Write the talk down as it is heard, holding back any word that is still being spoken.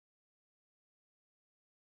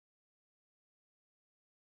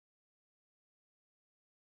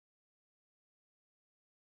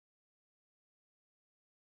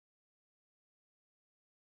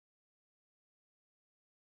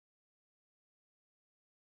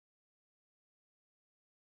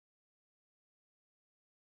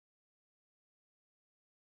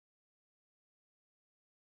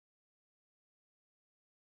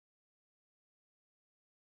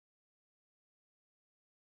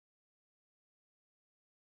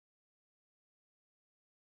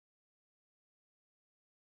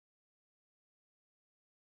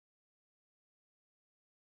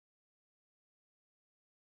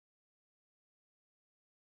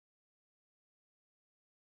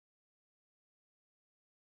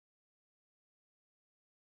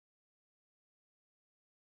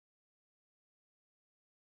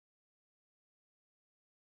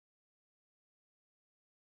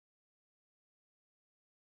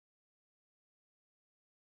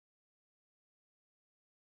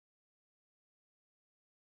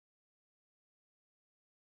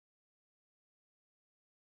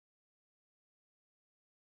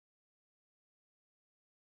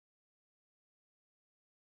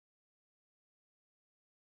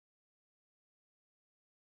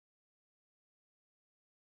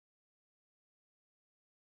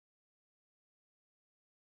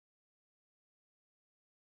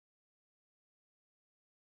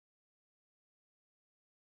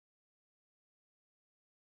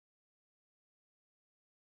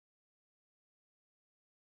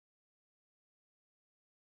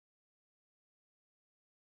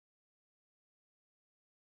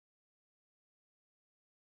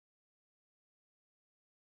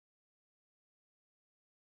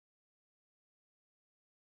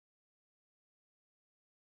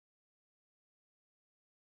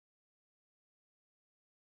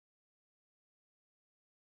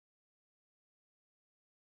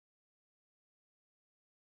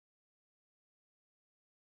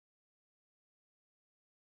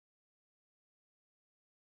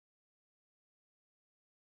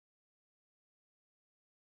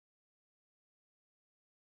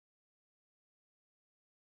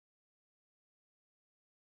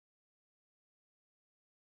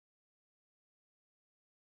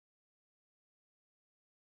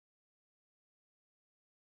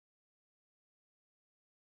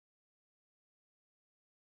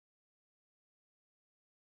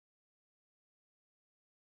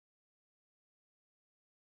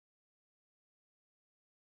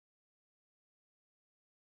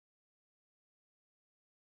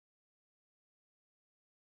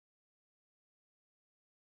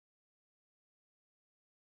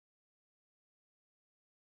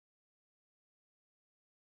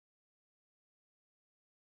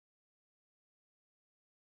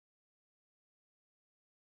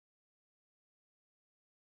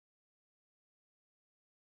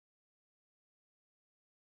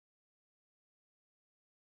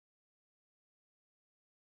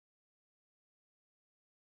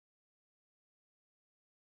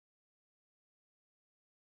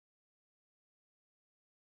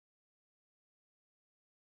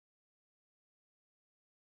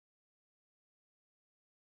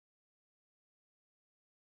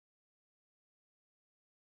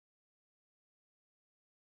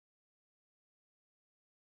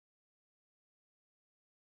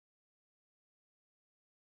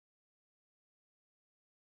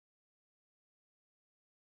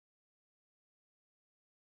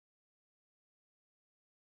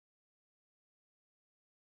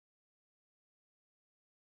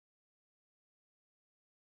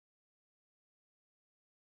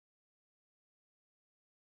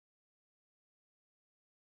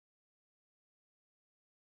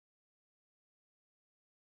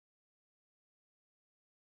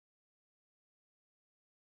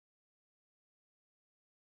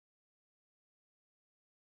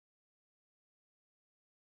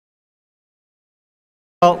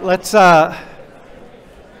Well, let's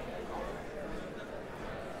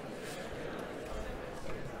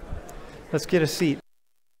get a seat.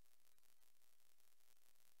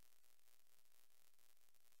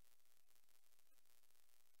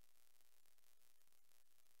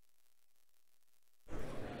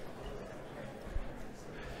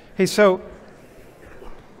 Hey, so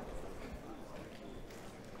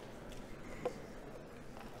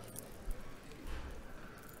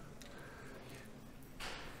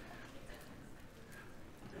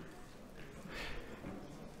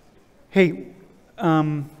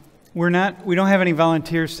we don't have any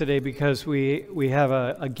volunteers today because we have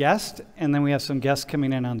a guest, and then we have some guests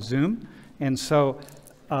coming in on Zoom, and so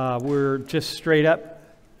we're just straight up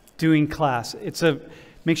doing class.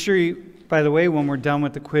 Make sure you, by the way, when we're done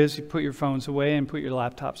with the quiz, you put your phones away and put your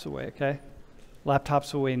laptops away, okay?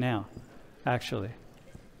 Laptops away now, actually.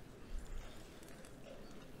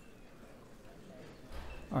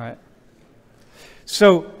 All right.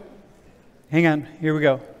 So, hang on, here we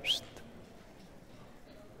go.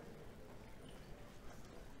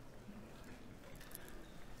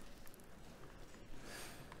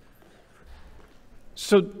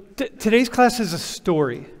 So today's class is a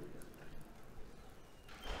story.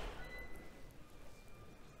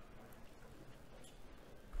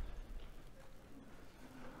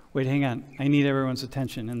 Wait, hang on. I need everyone's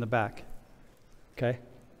attention in the back. Okay?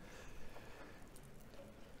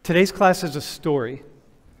 Today's class is a story.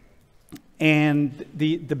 And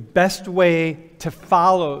the best way to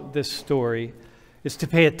follow this story is to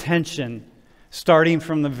pay attention starting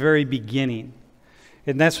from the very beginning.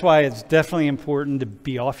 And that's why it's definitely important to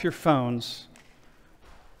be off your phones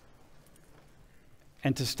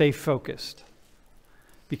and to stay focused.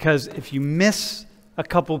 Because if you miss a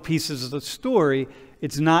couple pieces of the story,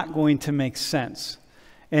 it's not going to make sense.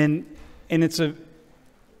 And it's a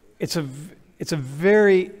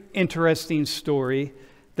very interesting story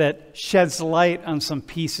that sheds light on some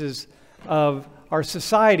pieces of our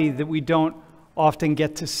society that we don't often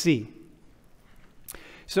get to see.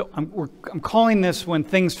 So I'm calling this When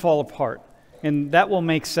Things Fall Apart, and that will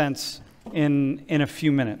make sense in a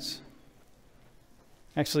few minutes.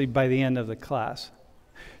 Actually, by the end of the class.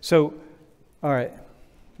 So, all right,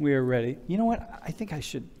 we are ready. You know what? I think I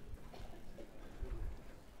should.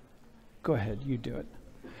 Go ahead, you do it.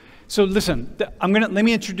 So listen, let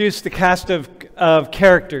me introduce the cast of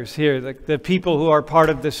characters here, the people who are part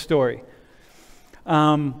of this story.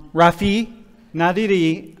 Rafi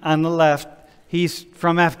Nadiri on the left. He's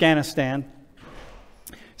from Afghanistan.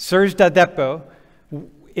 Serge Dadepo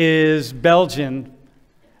is Belgian,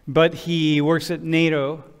 but he works at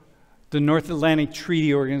NATO, the North Atlantic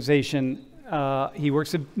Treaty Organization. He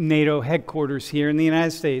works at NATO headquarters here in the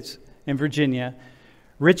United States, in Virginia.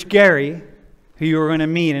 Rich Gary, who you're going to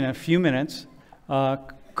meet in a few minutes,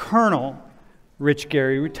 Colonel Rich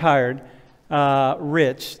Gary, retired.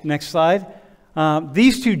 Rich, next slide.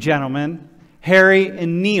 These two gentlemen, Harry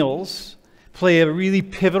and Niels, play a really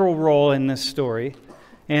pivotal role in this story,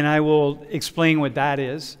 and I will explain what that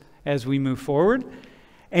is as we move forward.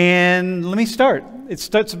 And let me start. It's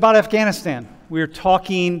about Afghanistan. We're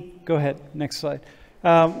talking, go ahead, next slide.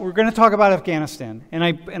 We're going to talk about Afghanistan, and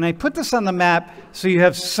I put this on the map so you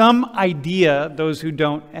have some idea, those who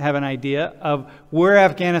don't have an idea, of where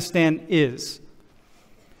Afghanistan is.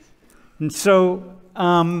 And so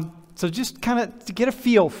just kind of to get a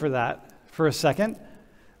feel for that for a second.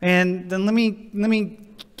 And then let me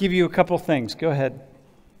give you a couple things. Go ahead.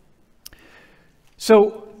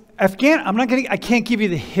 So I can't give you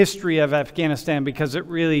the history of Afghanistan because it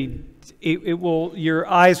will, your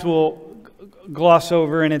eyes will gloss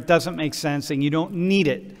over and it doesn't make sense and you don't need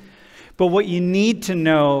it. But what you need to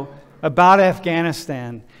know about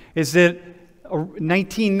Afghanistan is that in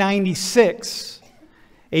 1996,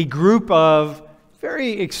 a group of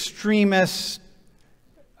very extremist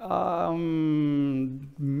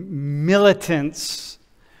militants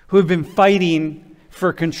who have been fighting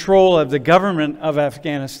for control of the government of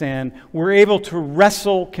Afghanistan were able to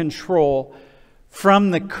wrestle control from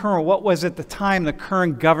the current, what was at the time the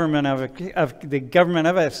current government of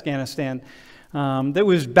Afghanistan that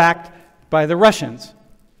was backed by the Russians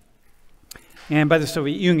and by the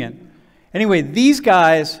Soviet Union. Anyway, these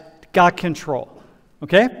guys got control,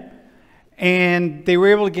 okay? And they were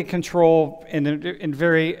able to get control in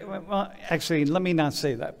very, well, actually, let me not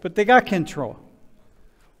say that, but they got control.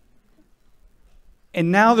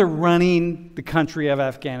 And now they're running the country of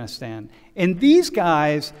Afghanistan. And these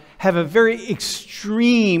guys have a very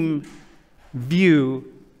extreme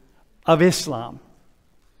view of Islam.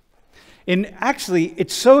 And actually,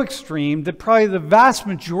 it's so extreme that probably the vast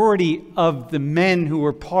majority of the men who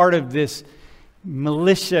were part of this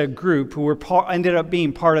militia group who ended up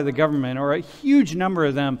being part of the government, or a huge number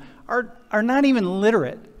of them, are not even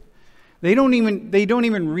literate. They don't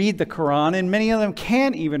even read the Quran, and many of them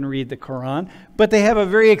can't even read the Quran, but they have a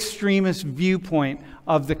very extremist viewpoint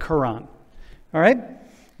of the Quran. All right?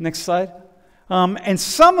 Next slide. And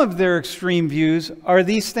some of their extreme views are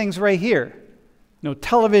these things right here. No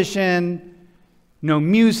television, no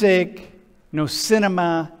music, no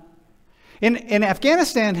cinema. And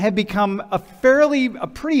Afghanistan had become a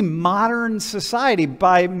pretty modern society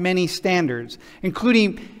by many standards,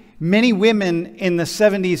 including many women in the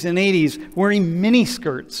 70s and 80s wearing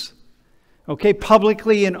miniskirts, okay,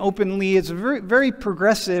 publicly and openly. It's very, very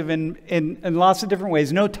progressive in lots of different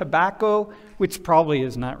ways. No tobacco, which probably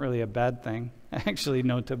is not really a bad thing. Actually,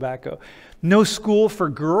 no tobacco. No school for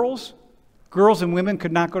girls. Girls and women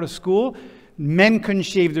could not go to school. Men couldn't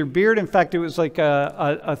shave their beard. In fact, it was like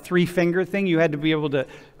a three-finger thing. You had to be able to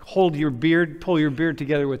hold your beard, pull your beard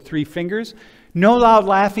together with three fingers. No loud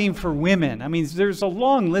laughing for women. I mean, there's a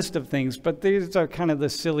long list of things, but these are kind of the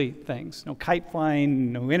silly things. No kite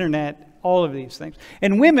flying, no internet, all of these things.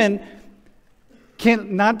 And women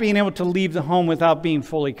not being able to leave the home without being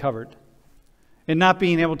fully covered. And not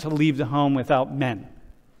being able to leave the home without men.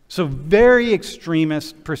 So very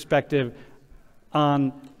extremist perspective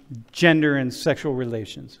on gender and sexual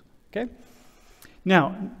relations. Okay?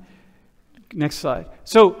 Now, next slide.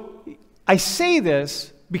 So I say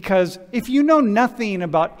this because if you know nothing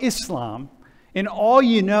about Islam, and all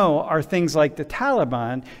you know are things like the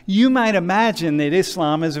Taliban, you might imagine that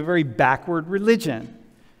Islam is a very backward religion.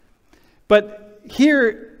 But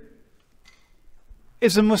here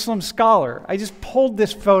is a Muslim scholar. I just pulled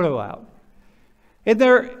this photo out. And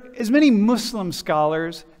there are as many Muslim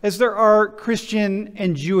scholars as there are Christian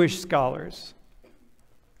and Jewish scholars.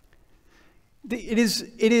 It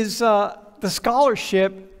is the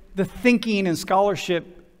scholarship, the thinking and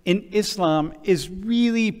scholarship in Islam is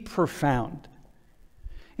really profound.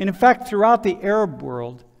 And in fact, throughout the Arab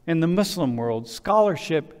world and the Muslim world,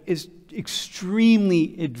 scholarship is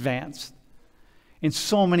extremely advanced in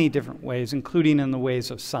so many different ways, including in the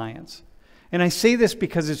ways of science. And I say this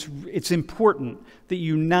because it's important that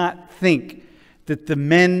you not think that the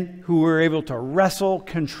men who were able to wrestle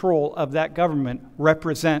control of that government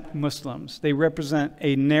represent Muslims. They represent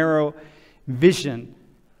a narrow vision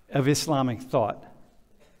of Islamic thought.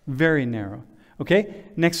 Very narrow. Okay,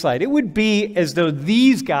 next slide. It would be as though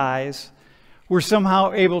these guys were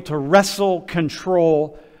somehow able to wrestle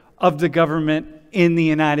control of the government in the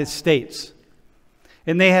United States.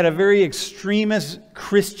 And they had a very extremist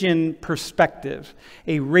Christian perspective,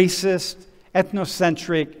 a racist,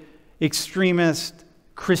 ethnocentric, extremist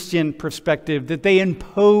Christian perspective that they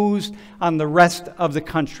imposed on the rest of the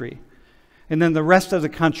country. And then the rest of the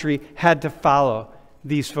country had to follow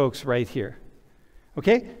these folks right here.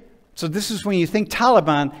 Okay? So this is when you think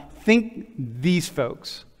Taliban, think these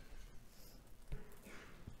folks.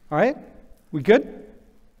 All right? We good?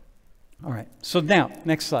 All right. So now,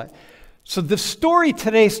 next slide. So the story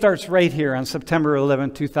today starts right here on September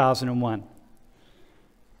 11, 2001.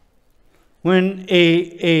 When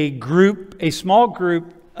a small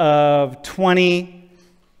group of 20,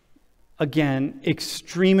 again,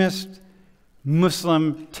 extremist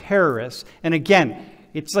Muslim terrorists, and again,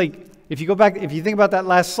 it's like, if you go back, if you think about that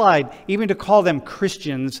last slide, even to call them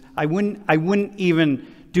Christians, I wouldn't even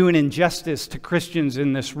do an injustice to Christians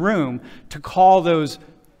in this room to call those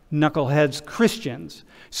knuckleheads Christians.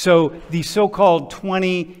 So the so-called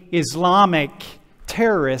 20 Islamic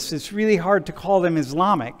terrorists, it's really hard to call them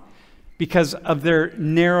Islamic because of their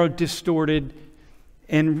narrow, distorted,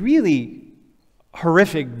 and really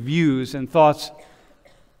horrific views and thoughts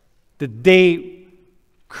that they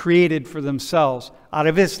created for themselves out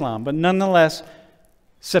of Islam. But nonetheless,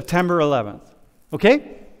 September 11th.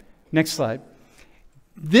 Okay? Next slide.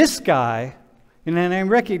 This guy, and then I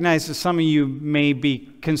recognize that some of you may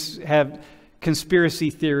have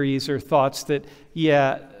conspiracy theories or thoughts that,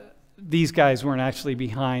 yeah, these guys weren't actually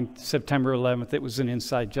behind September 11th. It was an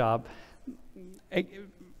inside job.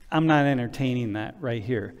 I'm not entertaining that right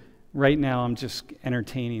here. Right now, I'm just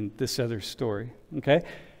entertaining this other story. Okay?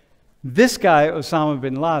 This guy, Osama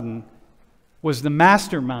bin Laden, was the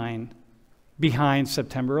mastermind behind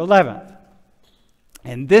September 11th.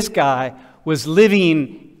 And this guy was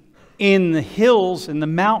living in the hills, in the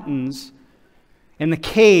mountains, in the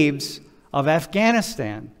caves of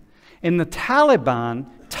Afghanistan. And the Taliban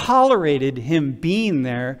tolerated him being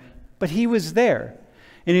there, but he was there.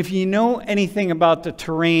 And if you know anything about the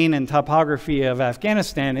terrain and topography of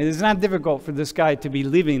Afghanistan, it is not difficult for this guy to be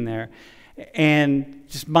living there and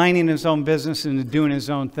just minding his own business and doing his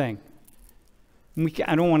own thing.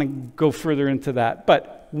 I don't want to go further into that,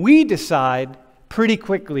 but we decide pretty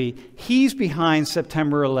quickly he's behind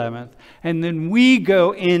September 11th, and then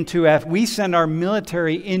we send our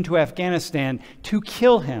military into Afghanistan to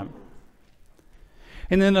kill him.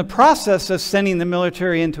 And in the process of sending the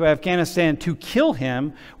military into Afghanistan to kill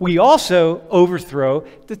him, we also overthrow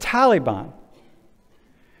the Taliban.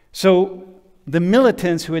 So the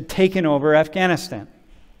militants who had taken over Afghanistan.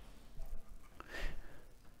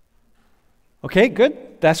 Okay, good.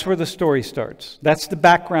 That's where the story starts. That's the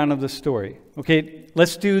background of the story. Okay,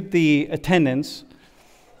 let's do the attendance,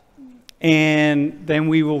 and then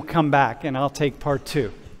we will come back, and I'll take part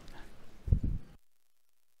 2.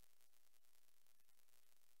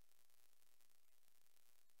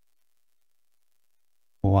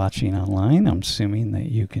 Watching online, I'm assuming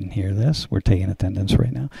that you can hear this. We're taking attendance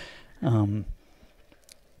right now.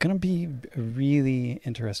 Going to be a really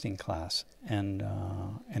interesting class, and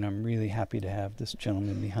I'm really happy to have this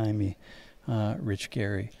gentleman behind me, Rich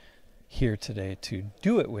Gary, here today to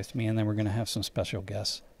do it with me, and then we're going to have some special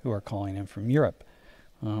guests who are calling in from Europe,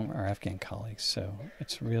 our Afghan colleagues. So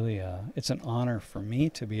it's really it's an honor for me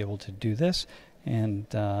to be able to do this and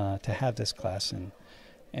to have this class,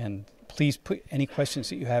 and please put any questions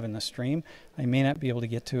that you have in the stream. I may not be able to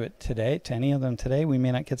get to it today, to any of them today. We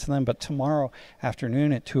may not get to them, but tomorrow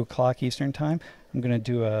afternoon at 2 o'clock Eastern Time, I'm going to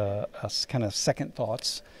do a kind of second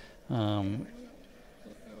thoughts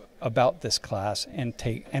about this class and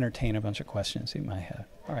entertain a bunch of questions that you might have.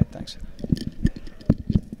 All right, thanks.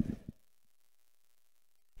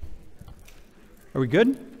 Are we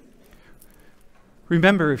good?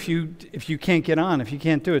 Remember, if you can't get on, if you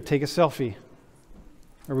can't do it, take a selfie.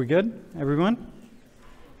 Are we good, everyone?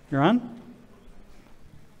 You're on?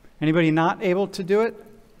 Anybody not able to do it?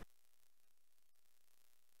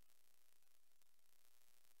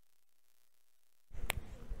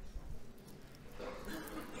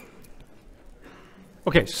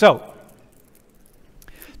 Okay, so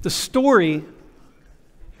the story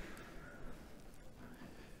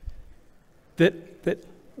that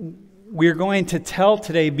we're going to tell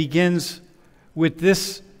today begins with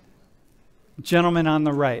this gentleman on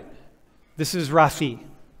the right. This is Rafi.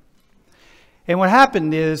 And what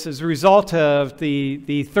happened is, as a result of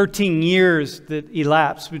the 13 years that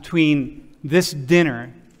elapsed between this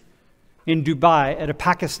dinner in Dubai at a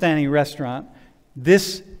Pakistani restaurant,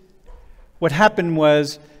 what happened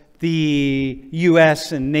was the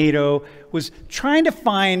US and NATO was trying to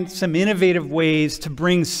find some innovative ways to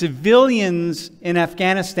bring civilians in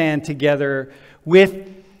Afghanistan together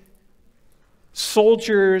with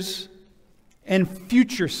soldiers and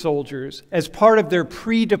future soldiers as part of their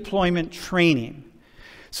pre-deployment training.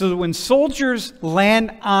 So that when soldiers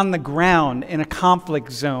land on the ground in a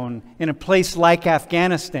conflict zone, in a place like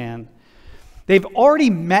Afghanistan, they've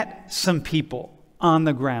already met some people on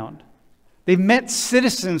the ground. They've met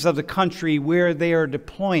citizens of the country where they are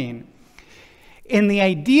deploying. And the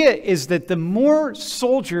idea is that the more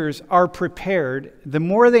soldiers are prepared, the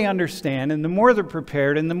more they understand, and the more they're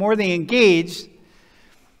prepared, and the more they engage,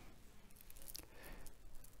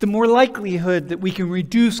 the more likelihood that we can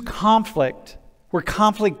reduce conflict where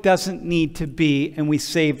conflict doesn't need to be, and we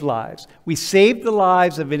save lives. We save the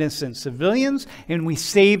lives of innocent civilians, and we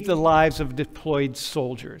save the lives of deployed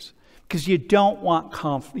soldiers. Because you don't want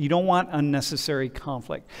conflict, you don't want unnecessary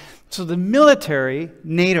conflict. So the military,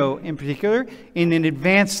 NATO in particular, in an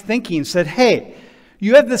advanced thinking said, hey,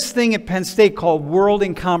 you have this thing at Penn State called World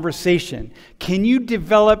in Conversation. Can you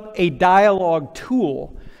develop a dialogue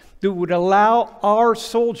tool that would allow our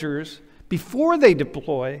soldiers, before they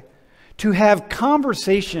deploy, to have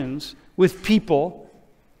conversations with people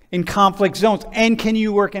in conflict zones? And can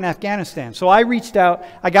you work in Afghanistan? So I reached out,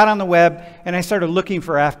 I got on the web, and I started looking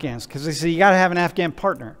for Afghans, because they said, you got to have an Afghan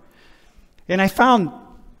partner. And I found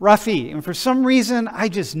Rafi, and for some reason, I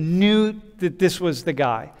just knew that this was the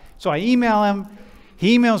guy. So I email him,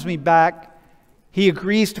 he emails me back, he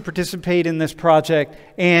agrees to participate in this project,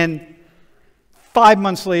 and 5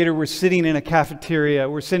 months later, we're sitting in a cafeteria.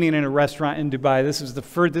 We're sitting in a restaurant in Dubai.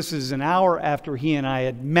 This is an hour after he and I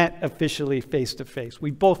had met officially face to face.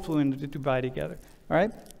 We both flew into Dubai together. All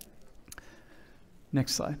right?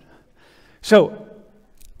 Next slide. So,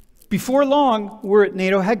 before long, we're at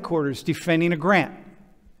NATO headquarters defending a grant.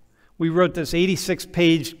 We wrote this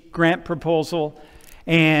 86-page grant proposal,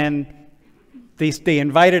 and they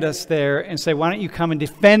invited us there and said, why don't you come and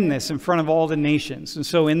defend this in front of all the nations? And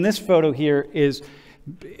so in this photo here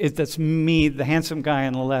that's me, the handsome guy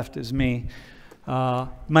on the left is me.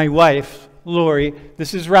 My wife, Lori,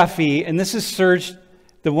 this is Rafi, and this is Serge,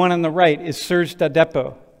 the one on the right is Serge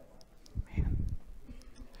Dadepo.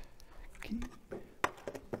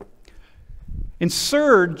 And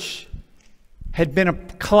Serge had been a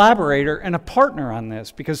collaborator and a partner on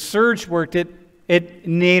this because Serge worked at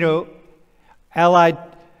NATO, Allied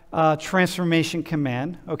Transformation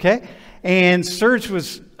Command, okay? And Serge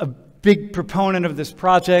was a big proponent of this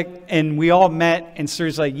project, and we all met, and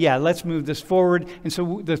Serge's like, yeah, let's move this forward. And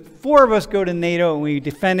so the four of us go to NATO, and we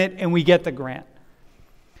defend it, and we get the grant.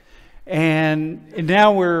 And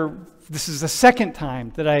now this is the second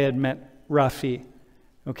time that I had met Rafi,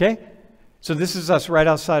 okay? So this is us right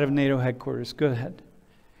outside of NATO headquarters. Go ahead.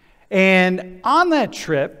 And on that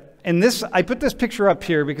trip, and I put this picture up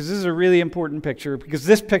here because this is a really important picture, because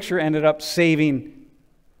this picture ended up saving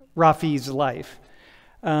Rafi's life.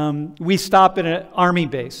 We stopped at an army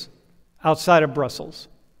base outside of Brussels,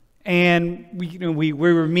 and we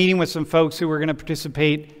were meeting with some folks who were going to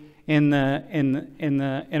participate in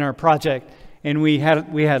our project, and we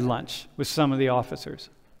had lunch with some of the officers.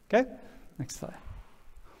 Okay, next slide.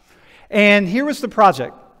 And here was the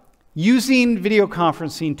project. Using video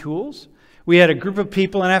conferencing tools, we had a group of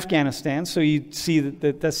people in Afghanistan, so you see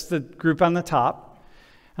that's the group on the top.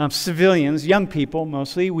 Civilians, young people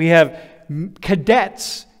mostly. We have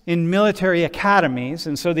cadets in military academies,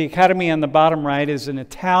 and so the academy on the bottom right is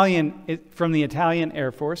from the Italian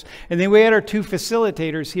Air Force, and then we had our two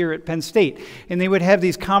facilitators here at Penn State, and they would have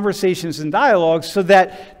these conversations and dialogues so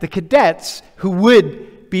that the cadets who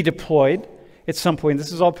would be deployed at some point,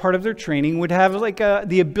 this is all part of their training, would have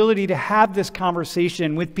the ability to have this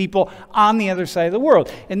conversation with people on the other side of the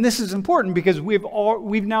world. And this is important because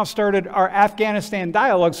we've now started our Afghanistan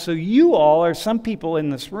dialogue, so you all, or some people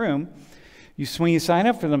in this room, when you sign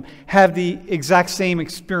up for them, have the exact same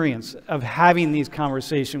experience of having these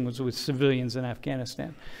conversations with civilians in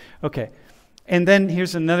Afghanistan. Okay, and then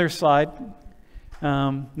here's another slide.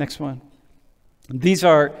 Next one. These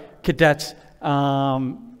are cadets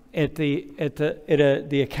at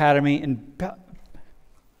the academy in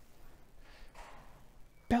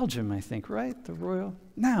Belgium, I think, right? The Royal.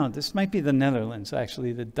 No, this might be the Netherlands,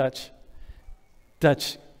 actually. The Dutch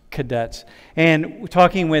cadets, and we're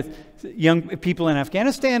talking with young people in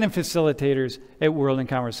Afghanistan and facilitators at World in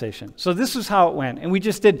Conversation. So this is how it went, and we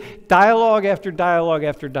just did dialogue after dialogue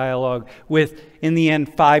after dialogue with, in the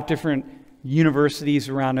end, 5 different universities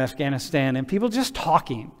around Afghanistan, and people just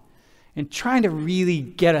talking and trying to really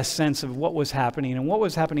get a sense of what was happening and what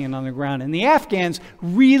was happening on the ground. And the Afghans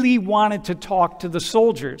really wanted to talk to the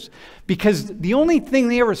soldiers because the only thing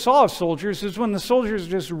they ever saw of soldiers is when the soldiers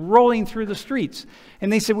were just rolling through the streets.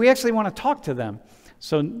 And they said, we actually want to talk to them.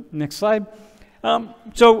 So next slide.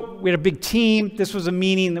 So we had a big team. This was a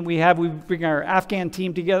meeting that we have. We bring our Afghan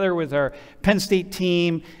team together with our Penn State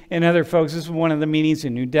team and other folks. This was one of the meetings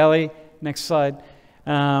in New Delhi. Next slide.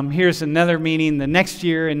 Here's another meeting the next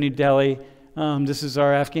year in New Delhi. This is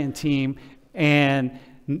our Afghan team. And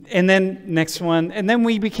then next one. And then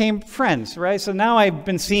we became friends, right? So now I've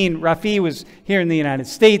been seeing, Rafi was here in the United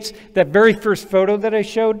States. That very first photo that I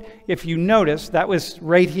showed, if you notice, that was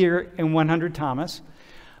right here in 100 Thomas.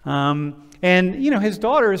 And, his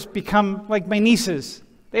daughters become like my nieces.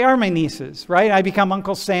 They are my nieces, right? I become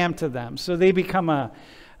Uncle Sam to them. So they become a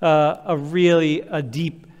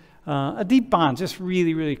deep bond, just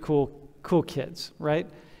really, really cool kids, right?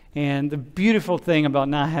 And the beautiful thing about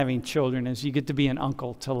not having children is you get to be an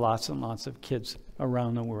uncle to lots and lots of kids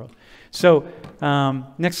around the world. So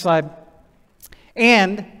next slide.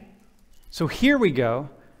 And so here we go.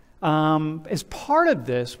 As part of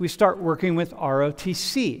this, we start working with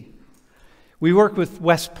ROTC. We work with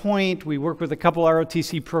West Point. We work with a couple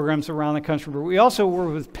ROTC programs around the country, but we also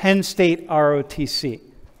work with Penn State ROTC.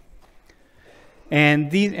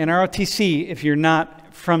 And ROTC, if you're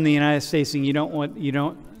not from the United States and you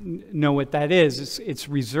don't know what that is, it's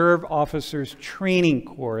Reserve Officers Training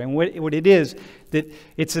Corps. And what it is, that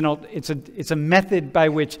it's a method by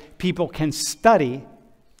which people can study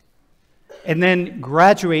and then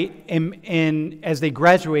graduate, and as they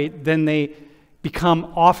graduate, then they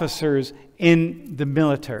become officers in the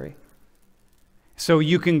military. So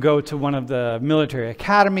you can go to one of the military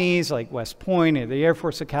academies like West Point or the Air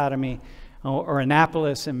Force Academy, or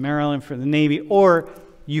Annapolis in Maryland for the Navy, or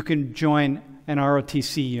you can join an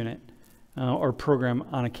ROTC unit or program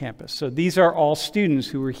on a campus. So these are all students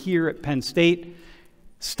who were here at Penn State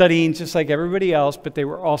studying just like everybody else, but they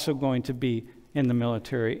were also going to be in the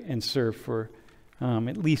military and serve for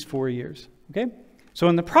at least 4 years. Okay? So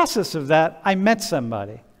in the process of that, I met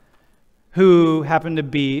somebody who happened to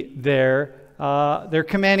be their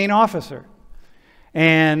commanding officer.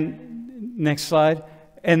 And next slide.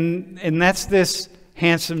 And that's this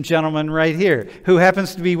handsome gentleman right here who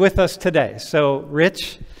happens to be with us today. So,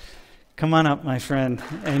 Rich, come on up, my friend,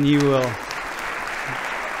 and you will.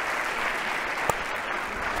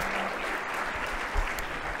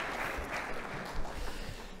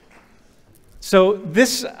 So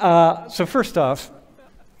this, so first off,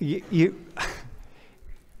 you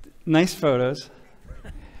nice photos.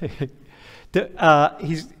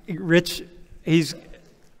 He's rich.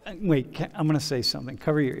 Wait, I'm going to say something.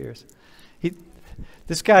 Cover your ears.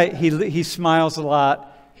 This guy, he smiles a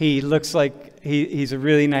lot. He looks like he's a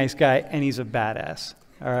really nice guy, and he's a badass.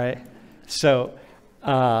 All right. So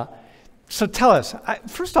tell us.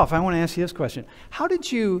 First off, I want to ask you this question: why'd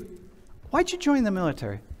you join the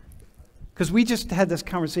military? Because we just had this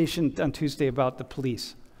conversation on Tuesday about the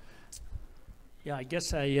police. Yeah, I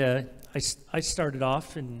guess I started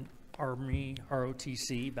off in Army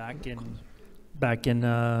ROTC back in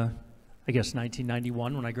I guess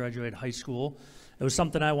 1991 when I graduated high school. It was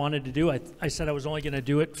something I wanted to do. I said I was only going to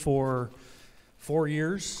do it for 4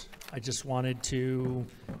 years. I just wanted to,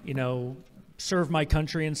 serve my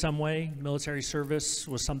country in some way. Military service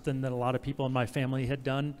was something that a lot of people in my family had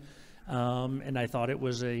done, and I thought it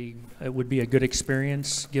would be a good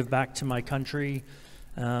experience, give back to my country.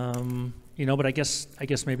 But I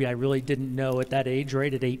guess maybe I really didn't know at that age,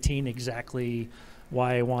 right at 18, exactly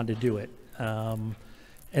why I wanted to do it. And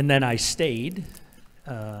then I stayed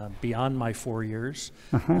beyond my 4 years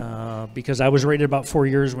because I was rated about 4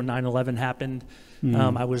 years when 9/11 happened.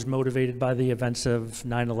 I was motivated by the events of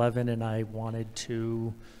 9/11, and I wanted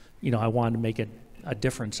to, make a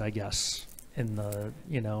difference, I guess, in the,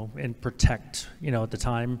 and protect, at the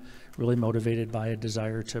time, really motivated by a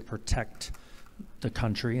desire to protect the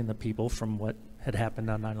country and the people from what had happened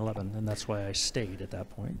on 9/11, and that's why I stayed at that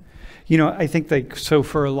point. I think so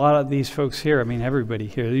for a lot of these folks here, I mean, everybody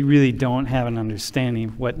here, they really don't have an understanding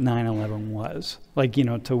of what 9/11 was.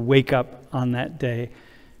 To wake up on that day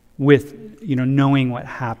with, knowing what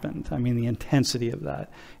happened. I mean, the intensity of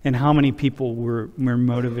that and how many people were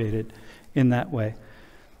motivated in that way.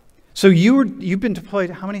 So you've been deployed.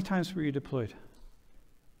 How many times were you deployed?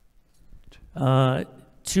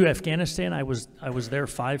 To Afghanistan, I was there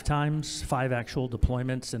 5 times, 5 actual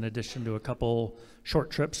deployments in addition to a couple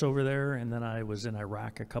short trips over there, and then I was in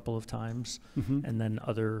Iraq a couple of times, and then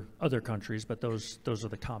other countries. But those are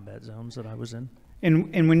the combat zones that I was in.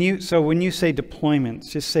 And when you say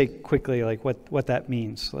deployments, just say quickly what that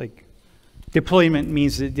means. Deployment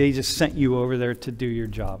means that they just sent you over there to do your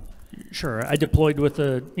job. Sure, I deployed with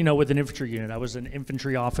an infantry unit. I was an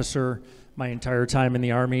infantry officer my entire time in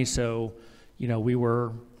the Army, so. We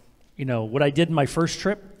were, what I did in my first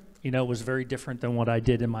trip, was very different than what I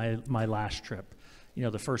did in my last trip.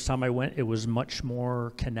 The first time I went, it was much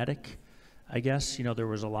more kinetic, I guess. There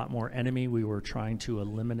was a lot more enemy. We were trying to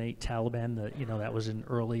eliminate Taliban. That was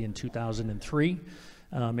early in 2003.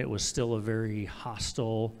 It was still a very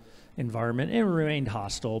hostile environment. It remained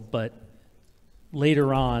hostile, but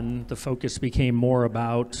later on, the focus became more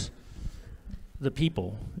about the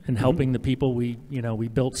people and helping the people. We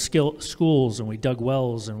built schools, and we dug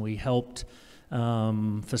wells, and we helped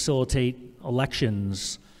facilitate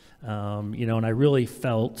elections. And I really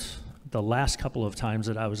felt the last couple of times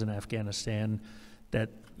that I was in Afghanistan that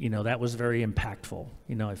that was very impactful.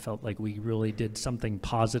 I felt like we really did something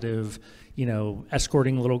positive.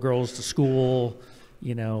 Escorting little girls to school.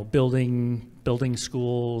 Building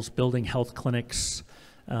schools, building health clinics.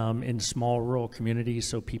 In small rural communities,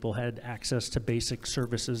 so people had access to basic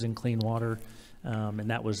services and clean water, and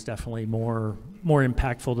that was definitely more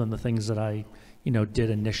impactful than the things that I, did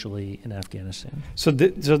initially in Afghanistan. So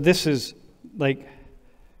this is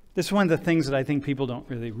one of the things that I think people don't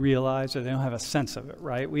really realize, or they don't have a sense of it,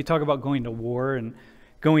 right? We talk about going to war and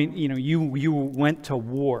going, you went to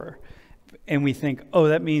war. And we think, oh,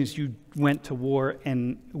 that means you went to war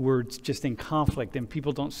and were just in conflict, and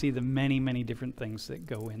people don't see the many, many different things that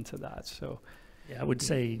go into that. So, yeah, I would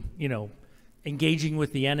say, engaging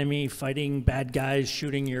with the enemy, fighting bad guys,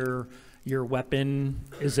 shooting your weapon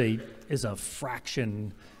is a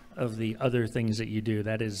fraction of the other things that you do.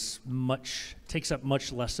 That takes up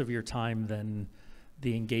much less of your time than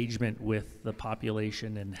the engagement with the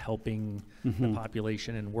population and helping the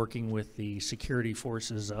population and working with the security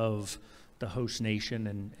forces of the host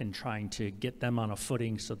nation and trying to get them on a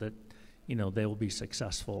footing so that they will be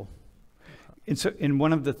successful. And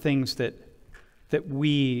one of the things that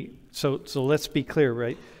so let's be clear,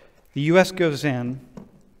 right? The U.S. goes in,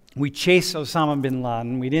 we chase Osama bin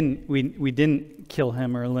Laden. We didn't kill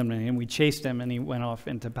him or eliminate him. We chased him, and he went off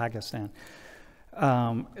into Pakistan.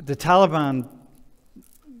 The Taliban,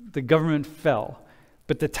 the government fell,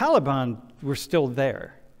 but the Taliban were still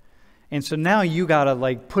there, and so now you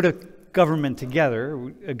gotta put a government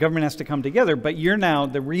together. A government has to come together, but you're now,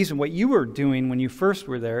 the reason what you were doing when you first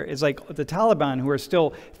were there is the Taliban, who are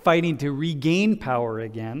still fighting to regain power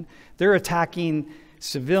again. They're attacking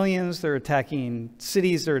civilians, they're attacking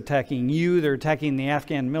cities, they're attacking you, they're attacking the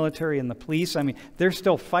Afghan military and the police. I mean, they're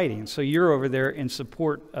still fighting. So you're over there in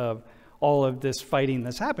support of all of this fighting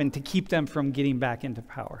that's happened to keep them from getting back into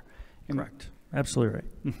power. Correct. Absolutely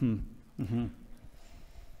right. Mm-hmm. Mm-hmm.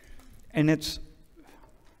 And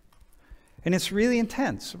it's really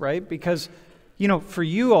intense, right? Because, you know, for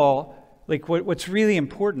you all, like what's really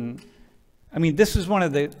important, I mean, this is one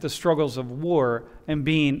of the struggles of war and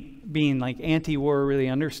being like anti-war, really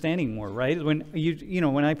understanding war, right? When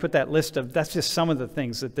when I put that list of, that's just some of the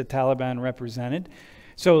things that the Taliban represented.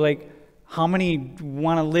 So like, how many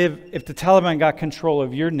want to live, if the Taliban got control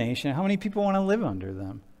of your nation, how many people want to live under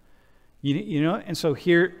them? You know, and so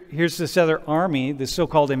here's this other army, the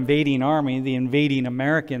so-called invading army, the invading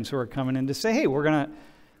Americans who are coming in to say, hey, we're gonna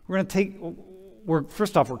take.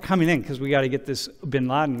 First off, we're coming in because we got to get this bin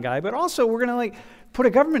Laden guy, but also we're gonna like put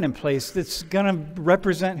a government in place that's gonna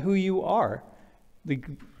represent who you are.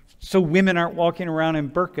 So women aren't walking around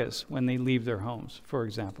in burqas when they leave their homes, for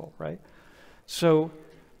example, right? So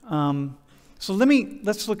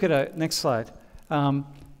let's look at a next slide.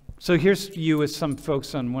 So here's you with some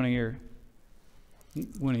folks on one of your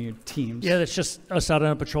teams. Yeah, that's just us out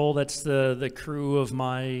on a patrol. That's the crew of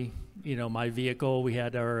my vehicle. We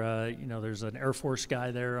had our, there's an Air Force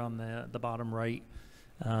guy there on the bottom right.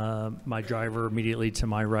 My driver immediately to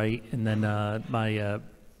my right, and then my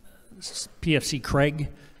PFC Craig,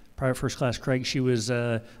 Private First Class Craig. She was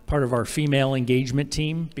part of our female engagement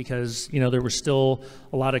team because there was still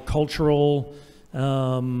a lot of cultural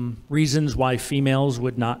reasons why females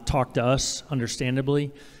would not talk to us,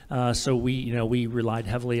 understandably. So we relied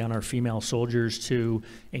heavily on our female soldiers to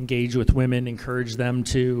engage with women, encourage them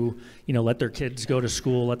to, let their kids go to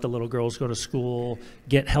school, let the little girls go to school,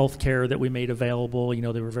 get health care that we made available.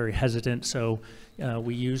 They were very hesitant. So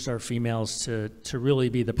we used our females to really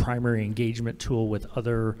be the primary engagement tool with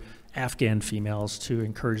other Afghan females to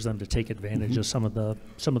encourage them to take advantage of some of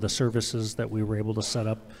the services that we were able to set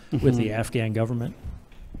up with the Afghan government.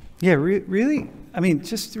 Yeah, really, I mean,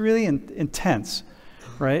 just really intense.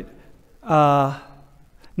 Right?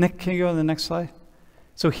 Nick, can you go to the next slide?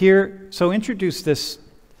 So introduce this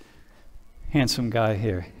handsome guy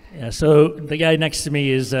here. Yeah, so the guy next to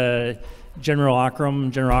me is General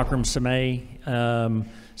Akram Sameh.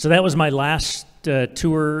 So that was my last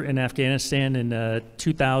tour in Afghanistan in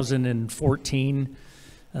 2014.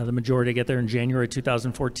 The majority got there in January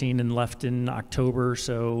 2014 and left in October,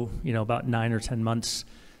 so about 9 or 10 months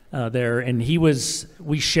there. And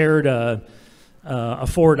we shared a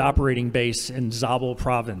forward operating base in Zabul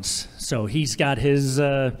province. So he's got his,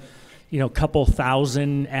 couple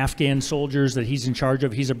thousand Afghan soldiers that he's in charge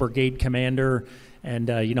of. He's a brigade commander. And,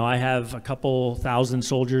 I have a couple thousand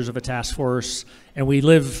soldiers of a task force. And we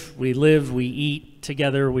eat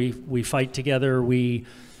together, we fight together, we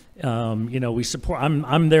support.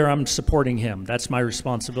 I'm there, I'm supporting him. That's my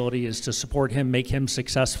responsibility, is to support him, make him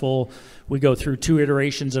successful. We go through 2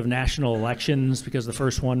 iterations of national elections because the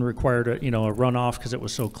first one required a runoff because it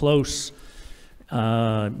was so close.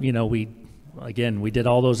 We did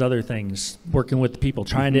all those other things, working with the people,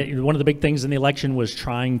 trying to, one of the big things in the election was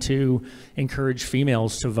trying to encourage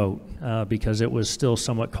females to vote because it was still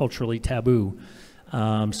somewhat culturally taboo.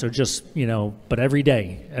 But every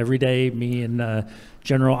day, me and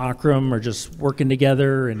General Akram are just working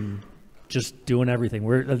together and just doing everything.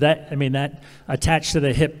 That attached to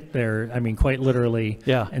the hip there, quite literally.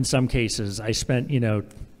 Yeah. In some cases, I spent,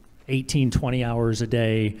 18, 20 hours a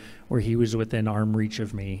day where he was within arm reach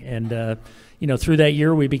of me. And, through that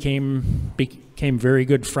year, we became very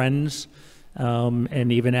good friends.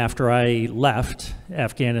 And even after I left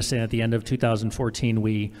Afghanistan at the end of 2014,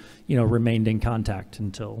 we, remained in contact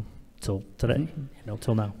until today,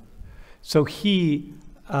 till now. So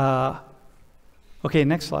okay,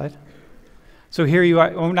 next slide. So here you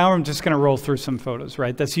are. Well, now I'm just going to roll through some photos,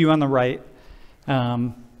 right? That's you on the right.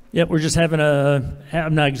 Yep, we're just having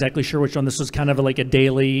I'm not exactly sure which one. This was kind of like a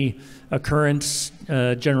daily occurrence.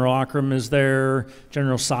 General Akram is there,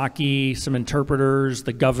 General Saki, some interpreters,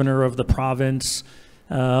 the governor of the province.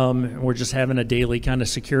 We're just having a daily kind of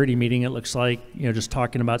security meeting, it looks like, just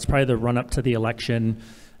talking about, it's probably the run up to the election.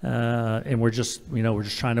 And we're just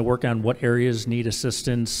trying to work on what areas need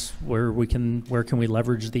assistance, where can we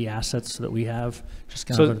leverage the assets that we have. Just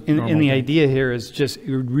kind of the idea here is just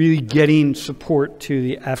you're really getting support to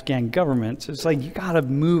the Afghan government. So it's like you got to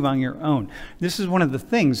move on your own. This is one of the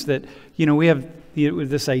things that we have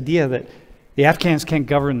this idea that the Afghans can't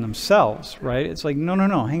govern themselves, right? It's like no,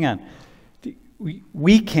 hang on.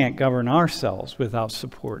 We can't govern ourselves without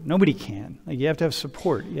support. Nobody can. Like, you have to have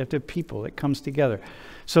support. You have to have people that comes together.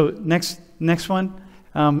 So next one.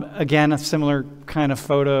 Again, a similar kind of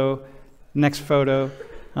photo. Next photo.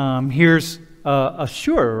 Here's a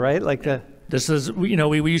shore, right? Like the. This is, you know,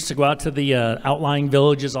 we used to go out to the outlying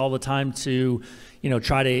villages all the time to, you know,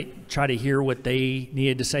 try to hear what they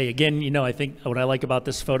needed to say. Again, you know, I think what I like about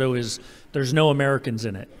this photo is there's no Americans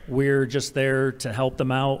in it. We're just there to help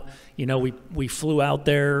them out. You know, we flew out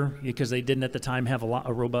there because they didn't at the time have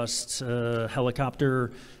a robust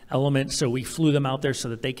helicopter element, so we flew them out there so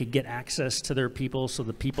that they could get access to their people, so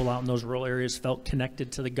the people out in those rural areas felt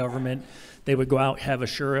connected to the government. They would go out, have a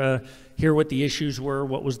shura, hear what the issues were,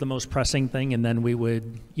 what was the most pressing thing, and then we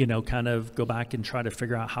would, you know, kind of go back and try to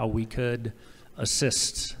figure out how we could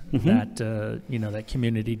assist that, you know, that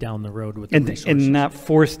community down the road with the resources.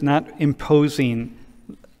 And not imposing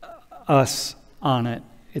us on it.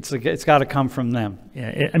 It's got to come from them.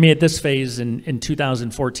 Yeah, I mean, at this phase in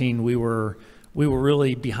 2014, we were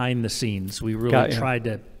really behind the scenes. We really tried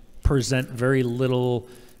to present very little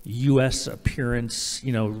U.S. appearance,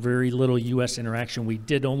 you know, very little U.S. interaction. We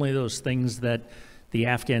did only those things that the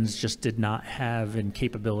Afghans just did not have in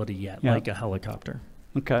capability yet, like a helicopter.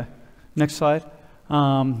 Okay. Next slide.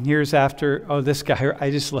 Here's after, this guy, I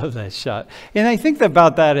just love that shot. And I think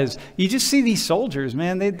about that is, you just see these soldiers,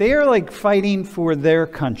 man, they are like fighting for their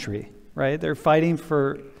country, right? They're fighting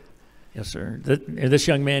for... Yes, sir. This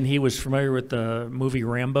young man, he was familiar with the movie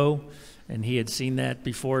Rambo, and he had seen that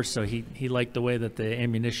before, so he liked the way that the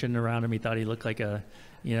ammunition around him, he thought he looked like a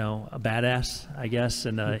badass, I guess,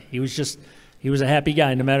 and he was a happy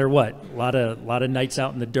guy no matter what. A lot of nights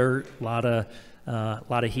out in the dirt, a lot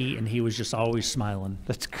of heat, and he was just always smiling.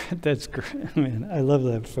 That's great, man. I love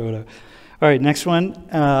that photo. All right, next one.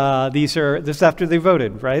 This is after they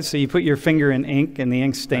voted, right? So you put your finger in ink, and the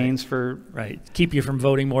ink stains right. Keep you from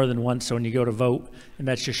voting more than once. So when you go to vote, and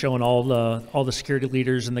that's just showing all the security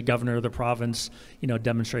leaders and the governor of the province, you know,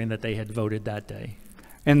 demonstrating that they had voted that day.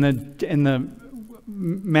 And the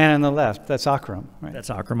man on the left, that's Akram, right? That's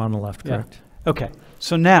Akram on the left, correct? Yeah. Okay.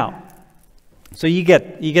 So now, you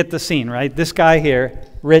get the scene, right? This guy here,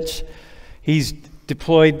 Rich, he's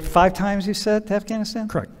deployed 5 times, you said, to Afghanistan?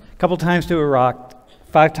 Correct. A couple times to Iraq,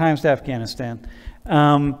 5 times to Afghanistan.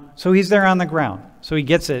 So he's there on the ground. So he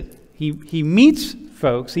gets it. He meets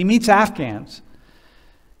folks. He meets Afghans.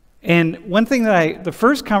 And one thing the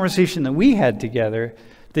first conversation that we had together,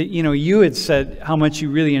 that you had said how much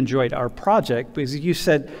you really enjoyed our project, because you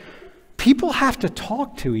said people have to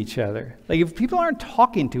talk to each other. Like if people aren't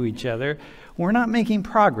talking to each other, we're not making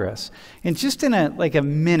progress. And just in a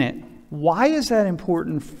minute, why is that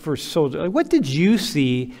important for soldiers? Like, what did you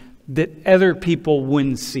see that other people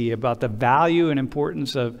wouldn't see about the value and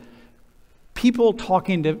importance of people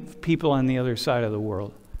talking to people on the other side of the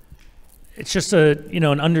world? It's just an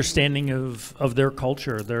understanding of their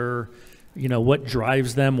culture, their, what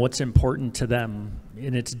drives them, what's important to them,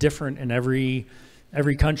 and it's different in every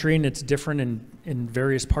country, and it's different in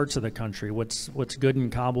various parts of the country. What's good in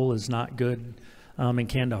Kabul is not good in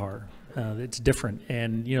Kandahar. It's different.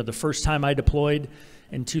 And the first time I deployed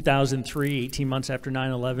in 2003, 18 months after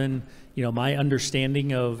 9/11, my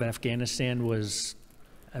understanding of Afghanistan was,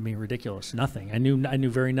 ridiculous. Nothing. I knew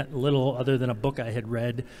very little other than a book I had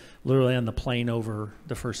read, literally on the plane over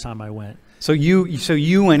the first time I went. So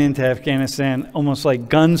you went into Afghanistan almost like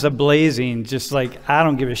guns a-blazing, just like, I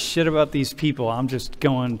don't give a shit about these people. I'm just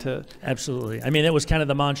going to... Absolutely. It was kind of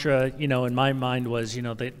the mantra, in my mind was,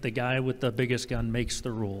 the guy with the biggest gun makes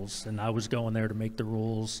the rules, and I was going there to make the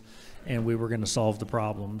rules, and we were going to solve the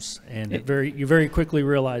problems. And you very quickly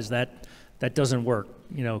realize that doesn't work.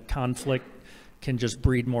 Conflict can just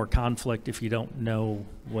breed more conflict if you don't know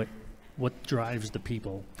what drives the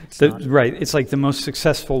people. Right. It's like the most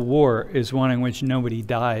successful war is one in which nobody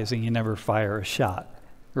dies and you never fire a shot.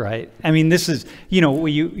 Right. This is,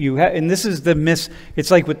 and this is the miss. It's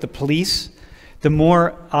like with the police. The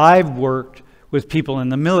more I've worked with people in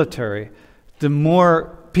the military, the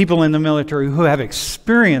more people in the military who have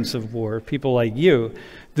experience of war, people like you,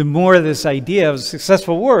 the more this idea of a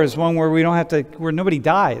successful war is one where where nobody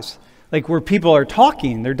dies. Like where people are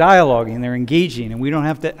talking, they're dialoguing, they're engaging, and we don't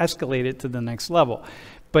have to escalate it to the next level.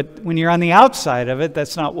 But when you're on the outside of it,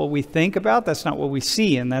 that's not what we think about, that's not what we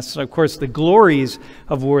see. And that's, of course, the glories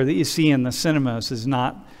of war that you see in the cinemas is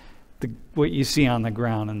not what you see on the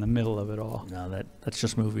ground in the middle of it all. No, that's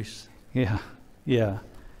just movies. Yeah, yeah.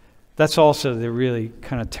 That's also the really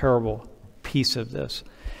kind of terrible piece of this.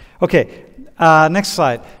 Okay, next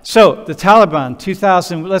slide. So the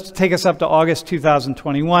Taliban, let's take us up to August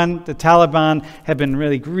 2021. The Taliban have been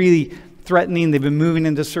really threatening. They've been moving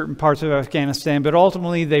into certain parts of Afghanistan, but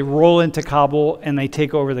ultimately they roll into Kabul and they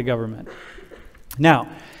take over the government. Now,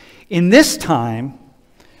 in this time,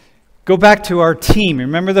 Go back to our team.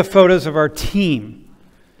 Remember the photos of our team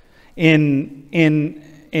in New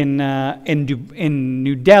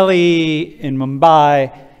Delhi, in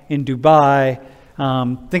Mumbai, in Dubai.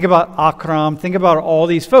 Think about Akram. Think about all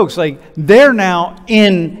these folks. Like, they're now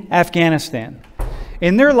in Afghanistan,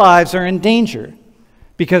 and their lives are in danger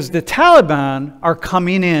because the Taliban are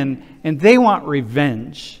coming in and they want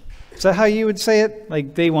revenge. Is that how you would say it?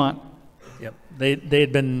 Like, they want. Yep. They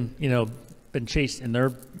had been, been chased, in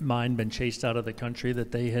their mind, been chased out of the country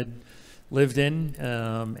that they had lived in,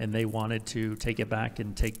 and they wanted to take it back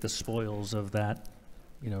and take the spoils of that,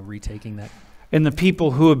 retaking that. And the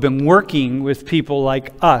people who have been working with people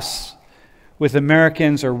like us, with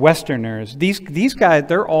Americans or Westerners, these guys,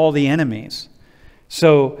 they're all the enemies.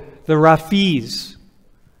 So the Rafi's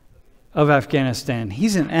of Afghanistan,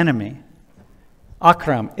 he's an enemy.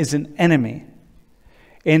 Akram is an enemy.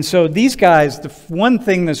 And so these guys, the one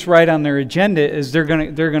thing that's right on their agenda is they're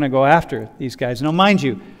gonna go after these guys. Now, mind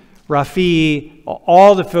you, Rafi,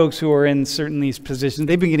 all the folks who are in certain these positions,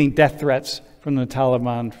 they've been getting death threats from the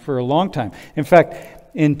Taliban for a long time. In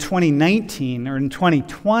fact, in 2019 or in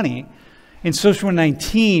 2020, in Social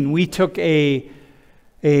 19, we took we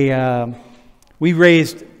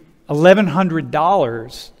raised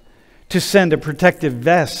 $1,100 to send a protective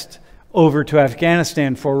vest over to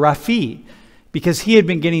Afghanistan for Rafi, because he had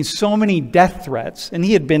been getting so many death threats, and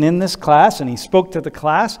he had been in this class, and he spoke to the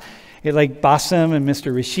class, like Bassem and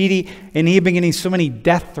Mr. Rashidi, and he had been getting so many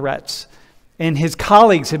death threats, and his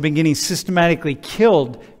colleagues had been getting systematically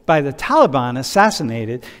killed by the Taliban,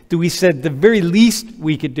 assassinated, that we said the very least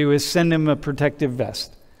we could do is send him a protective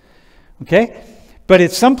vest. Okay? But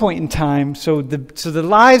at some point in time, so the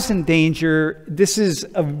lives in danger, this is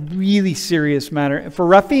a really serious matter. For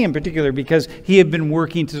Rafi in particular, because he had been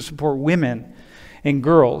working to support women and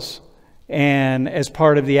girls, and as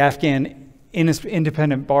part of the Afghan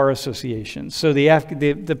Independent Bar Association. So the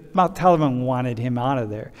Taliban wanted him out of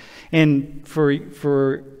there. And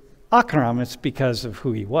for Akram, it's because of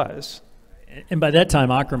who he was. And by that time,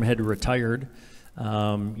 Akram had retired,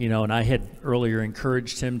 and I had earlier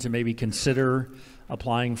encouraged him to maybe consider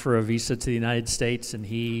applying for a visa to the United States, and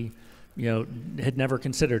he, had never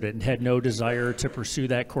considered it and had no desire to pursue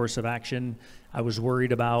that course of action. I was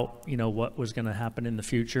worried about, what was going to happen in the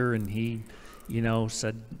future, and he,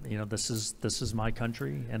 said, this is my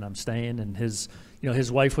country, and I'm staying. And his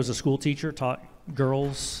wife was a school teacher, taught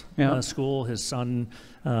girls school. His son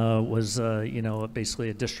was, basically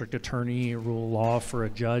a district attorney, rule of law for a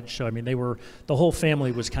judge. So, the whole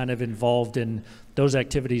family was kind of involved in those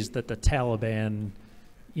activities that the Taliban,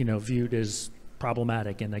 viewed as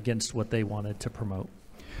problematic and against what they wanted to promote.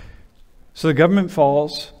 So the government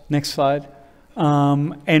falls. Next slide.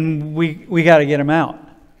 And we got to get them out,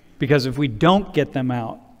 because if we don't get them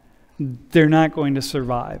out, they're not going to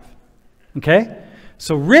survive. Okay?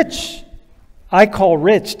 So I call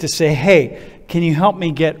Rich to say, hey, can you help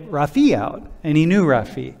me get Rafi out? And he knew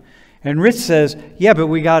Rafi. And Rich says, yeah, but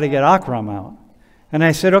we got to get Akram out. And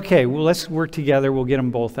I said, okay, well, let's work together. We'll get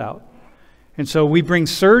them both out. And so we bring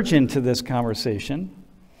Serge into this conversation.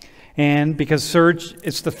 And because Serge,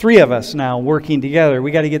 it's the three of us now working together,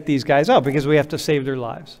 we got to get these guys out because we have to save their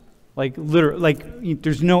lives. Like, literally,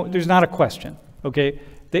 there's not a question. Okay?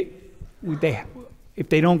 If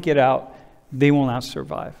they don't get out, they will not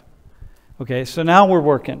survive. Okay? So now we're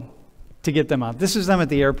working to get them out. This is them at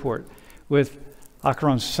the airport with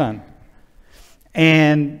Akram's son,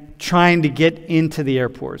 and trying to get into the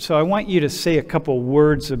airport. So I want you to say a couple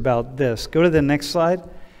words about this. Go to the next slide.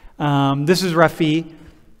 This is Rafi,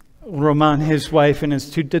 Roman, his wife, and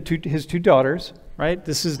his two daughters, right?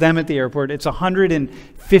 This is them at the airport. It's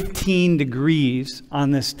 115 degrees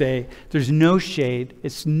on this day. There's no shade.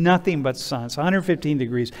 It's nothing but sun. It's 115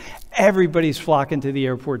 degrees. Everybody's flocking to the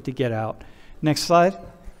airport to get out. Next slide.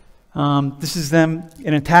 This is them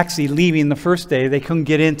in a taxi leaving the first day. They couldn't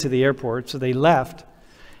get into the airport, so they left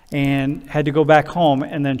and had to go back home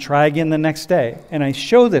and then try again the next day. And I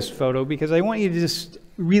show this photo because I want you to just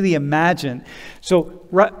really imagine. So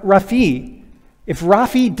Rafi, if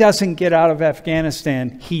Rafi doesn't get out of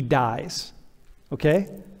Afghanistan, he dies. Okay?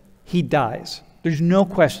 He dies. There's no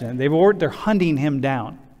question. They're hunting him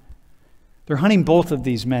down. They're hunting both of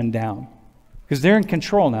these men down, because they're in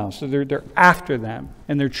control now. So they're after them,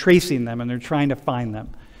 and they're tracing them, and they're trying to find them.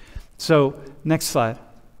 So next slide.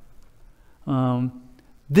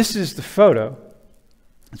 This is the photo.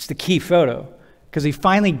 It's the key photo, because he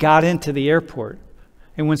finally got into the airport.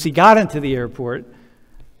 And once he got into the airport,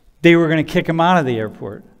 they were going to kick him out of the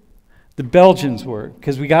airport. The Belgians were,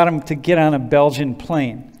 because we got him to get on a Belgian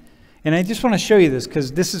plane. And I just want to show you this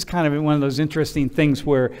because this is kind of one of those interesting things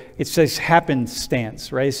where it says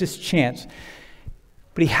happenstance, right? It's just chance.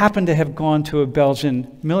 But he happened to have gone to a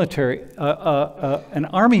Belgian military, an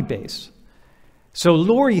army base. So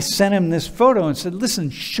Lori sent him this photo and said, listen,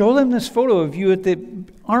 show them this photo of you at the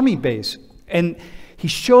army base. And he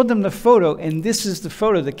showed them the photo, and this is the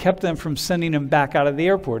photo that kept them from sending him back out of the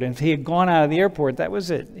airport. And if he had gone out of the airport, that was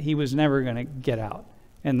it. He was never going to get out.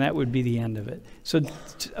 And that would be the end of it. So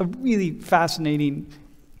a really fascinating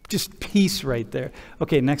just piece right there.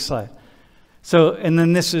 Okay, next slide. So, and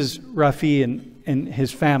then this is Rafi and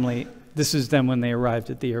his family. This is them when they arrived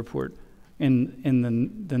at the airport in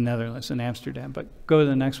the Netherlands, in Amsterdam. But go to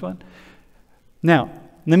the next one. Now,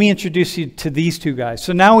 let me introduce you to these two guys.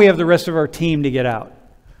 So now we have the rest of our team to get out.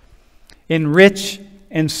 And Rich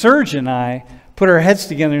and Serge and I put our heads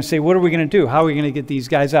together and say, what are we going to do? How are we going to get these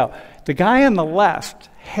guys out? The guy on the left,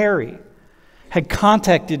 Harry, had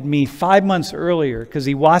contacted me 5 months earlier because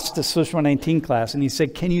he watched the Social 19 class, and he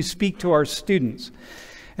said, can you speak to our students?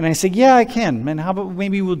 And I said, yeah, I can. Man, how about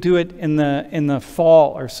maybe we'll do it in the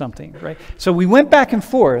fall or something, right? So we went back and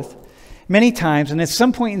forth many times, and at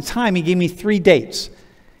some point in time, he gave me 3 dates.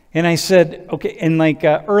 And I said, okay, in like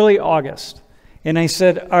early August. And I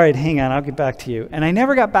said, all right, hang on, I'll get back to you. And I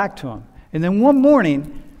never got back to him. And then one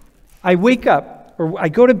morning, I wake up, or I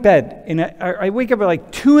go to bed, and I wake up at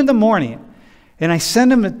like 2 in the morning, and I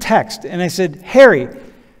send him a text, and I said, Harry,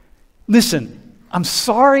 listen, I'm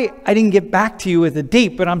sorry I didn't get back to you with a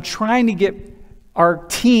date, but I'm trying to get our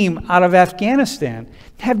team out of Afghanistan.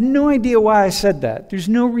 I have no idea why I said that. There's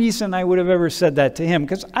no reason I would have ever said that to him,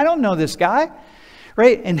 because I don't know this guy.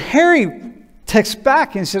 Right? And Harry texts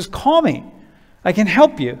back and says, call me. I can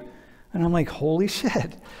help you. And I'm like, holy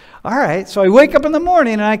shit. All right. So I wake up in the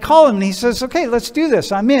morning and I call him and he says, okay, let's do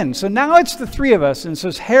this. I'm in. So now it's the 3 of us. And so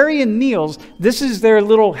it's Harry and Niels. This is their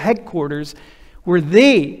little headquarters where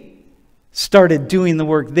they started doing the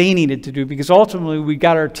work they needed to do, because ultimately we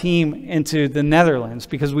got our team into the Netherlands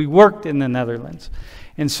because we worked in the Netherlands.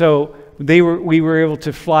 And so we were able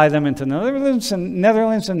to fly them into the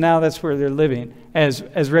Netherlands, and now that's where they're living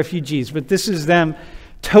as refugees. But this is them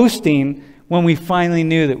toasting when we finally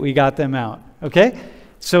knew that we got them out. Okay?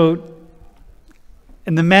 So,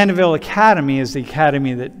 and the Mandeville Academy is the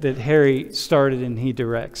academy that Harry started and he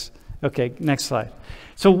directs. Okay, next slide.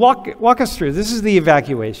 So walk us through. This is the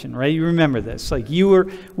evacuation, right? You remember this. Like we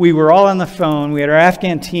were all on the phone. We had our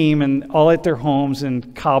Afghan team and all at their homes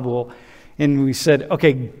in Kabul, and we said,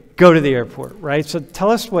 okay, go to the airport, right? So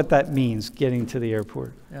tell us what that means, getting to the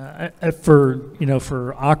airport.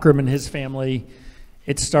 For Akram and his family,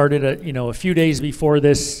 it started a few days before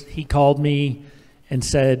this. He called me and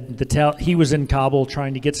said he was in Kabul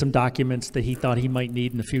trying to get some documents that he thought he might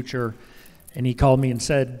need in the future. And he called me and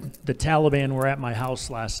said, the Taliban were at my house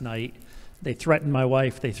last night. They threatened my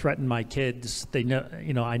wife. They threatened my kids. They know,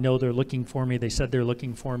 I know they're looking for me. They said they're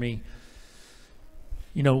looking for me.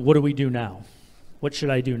 What do we do now? What should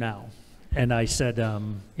I do now? And I said,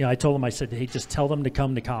 I told him, I said, hey, just tell them to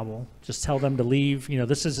come to Kabul. Just tell them to leave.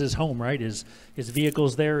 This is his home, right? His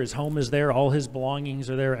vehicle's there. His home is there. All his belongings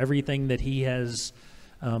are there. Everything that he has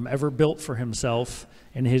ever built for himself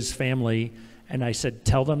and his family. And I said,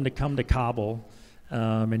 tell them to come to Kabul.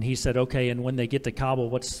 And he said, okay. And when they get to Kabul,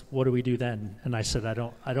 what do we do then? And I said, I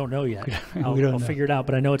don't know yet. I'll figure it out.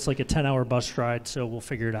 But I know it's like a 10-hour bus ride, so we'll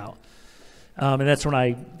figure it out. And that's when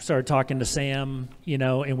I started talking to Sam,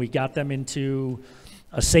 and we got them into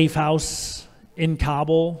a safe house in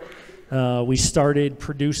Kabul. We started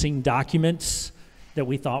producing documents that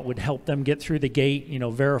we thought would help them get through the gate,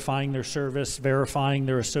 verifying their service, verifying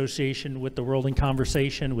their association with the World in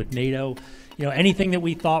Conversation, with NATO, anything that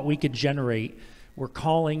we thought we could generate. We're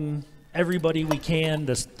calling everybody we can,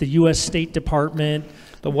 the U.S. State Department,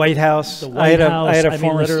 the White House. I had a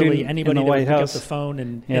former literally student anybody in the White that would pick House. up the phone,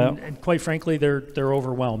 and quite frankly, they're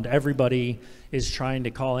overwhelmed. Everybody is trying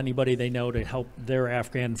to call anybody they know to help their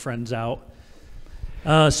Afghan friends out.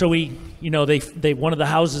 So we, one of the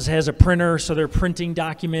houses has a printer, so they're printing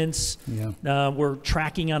documents. Yeah. We're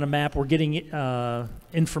tracking on a map. We're getting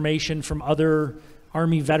information from other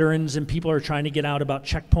Army veterans, and people are trying to get out about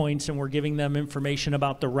checkpoints, and we're giving them information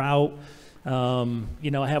about the route. I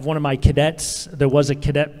have one of my cadets. There was a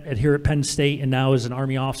cadet here at Penn State, and now is an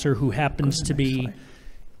Army officer who happens to be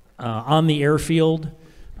on the airfield.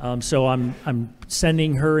 So I'm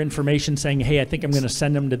sending her information saying, hey, I think I'm going to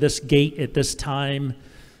send them to this gate at this time.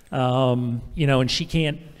 And she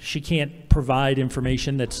can't provide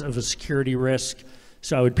information that's of a security risk.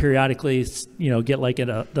 So I would periodically, get like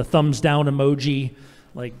the thumbs down emoji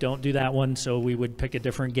Like, don't do that one. So we would pick a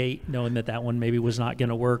different gate, knowing that that one maybe was not going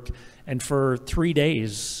to work. And for 3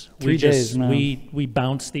 days, we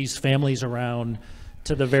bounced these families around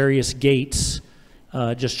to the various gates,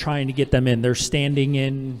 just trying to get them in. They're standing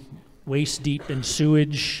in waist deep in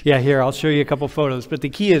sewage. Yeah, here, I'll show you a couple photos. But the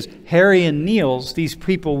key is Harry and Niels, these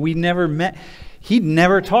people we never met. He'd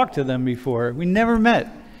never talked to them before. We never met.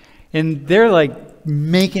 And they're like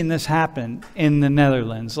making this happen in the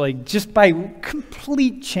Netherlands, like just by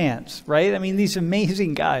complete chance, right? I mean, these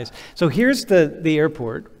amazing guys. So here's the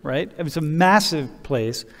airport, right? It was a massive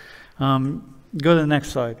place. Go to the next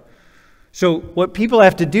slide. So what people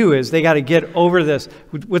have to do is they got to get over this.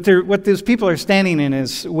 What those people are standing in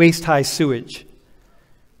is waist-high sewage,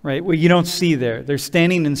 right? What you don't see there. They're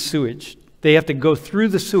standing in sewage. They have to go through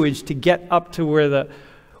the sewage to get up to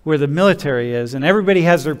where the military is, and everybody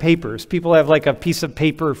has their papers. People have like a piece of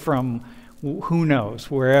paper from who knows,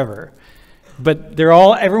 wherever. But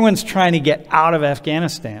everyone's trying to get out of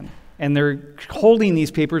Afghanistan, and they're holding these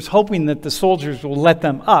papers, hoping that the soldiers will let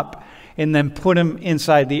them up and then put them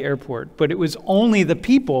inside the airport. But it was only the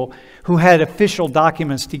people who had official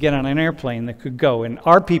documents to get on an airplane that could go, and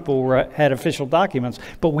our people had official documents,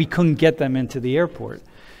 but we couldn't get them into the airport.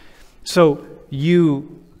 So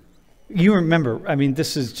you remember, I mean,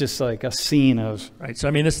 this is just like a scene of... Right, so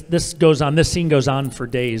I mean, this scene goes on for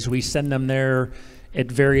days. We send them there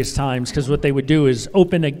at various times, because what they would do is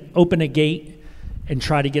open a gate and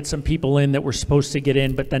try to get some people in that were supposed to get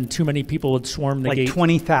in, but then too many people would swarm the gate. Like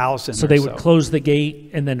 20,000 So they would close the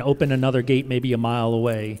gate and then open another gate maybe a mile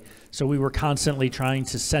away. So we were constantly trying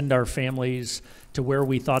to send our families to where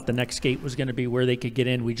we thought the next gate was going to be, where they could get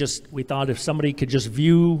in. We thought if somebody could just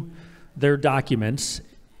view their documents,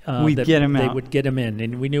 they would get them in.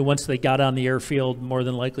 And we knew once they got on the airfield, more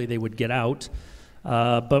than likely they would get out.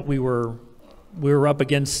 But we were up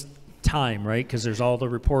against time, right? Because there's all the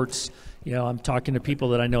reports. You know, I'm talking to people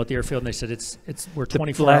that I know at the airfield, and they said we're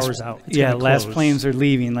 24 hours out. Last planes are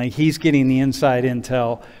leaving. Like, he's getting the inside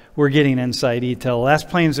intel. We're getting inside intel. Last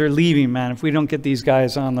planes are leaving, man. If we don't get these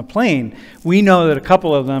guys on the plane, we know that a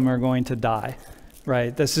couple of them are going to die,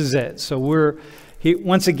 right? This is it. So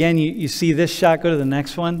once again, you see this shot. Go to the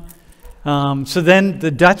next one. So then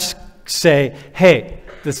the Dutch say, hey,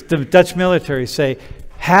 the Dutch military say,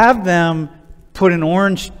 have them put an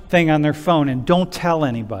orange thing on their phone and don't tell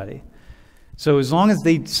anybody. So as long as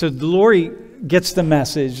Lori gets the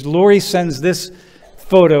message, Lori sends this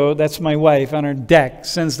photo, that's my wife on her deck,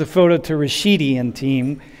 sends the photo to Rashidi and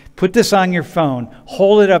team, put this on your phone,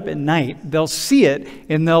 hold it up at night, they'll see it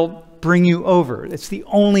and they'll bring you over. It's the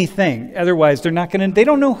only thing. Otherwise, they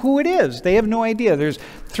don't know who it is. They have no idea. There's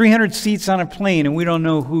 300 seats on a plane and we don't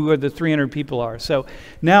know who the 300 people are. So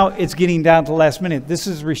now it's getting down to the last minute. This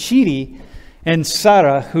is Rashidi and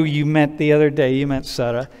Sarah, who you met the other day. You met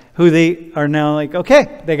Sarah, who they are now like,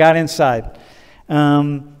 okay, they got inside.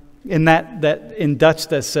 In that in Dutch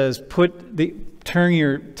that says, turn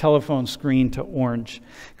your telephone screen to orange.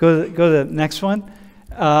 Go to the next one.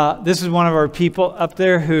 This is one of our people up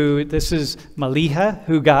there this is Maliha,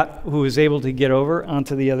 who was able to get over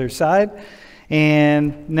onto the other side.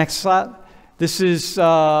 And next slide. This is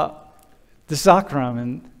Akram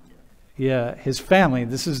and his family.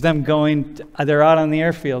 This is them they're out on the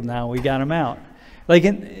airfield now. We got them out. Like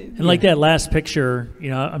that last picture,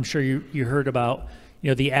 I'm sure you heard about,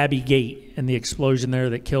 the Abbey Gate and the explosion there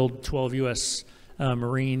that killed 12 U.S.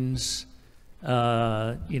 Marines.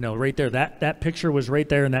 Right there. That picture was right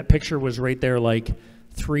there, and that picture was right there like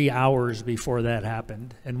 3 hours before that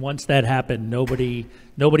happened. And once that happened, nobody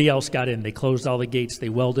else got in. They closed all the gates, they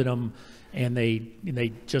welded them, and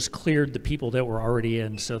they just cleared the people that were already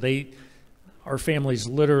in. So our families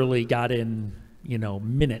literally got in,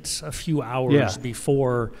 minutes, a few hours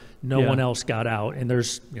before no one else got out. And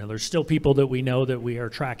there's still people that we know that we are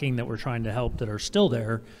tracking, that we're trying to help, that are still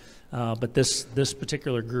there. But this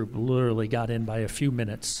particular group literally got in by a few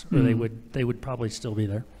minutes, or they would probably still be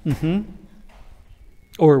there. Mm-hmm.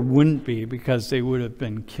 Or wouldn't be, because they would have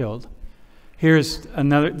been killed. Here's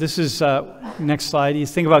another. This is next slide. You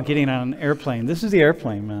think about getting on an airplane. This is the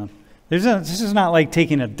airplane, man. This is not like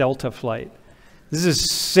taking a Delta flight. This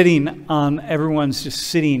is everyone's just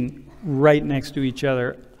sitting right next to each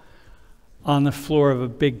other on the floor of a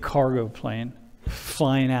big cargo plane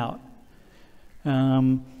flying out.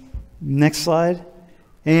 Next slide.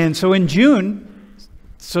 And so in June,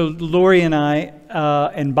 Lori and I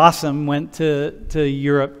and Bassem went to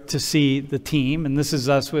Europe to see the team. And this is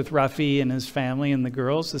us with Rafi and his family and the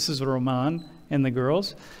girls. This is Roman and the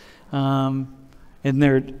girls in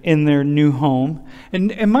their new home.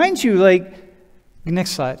 And mind you, like,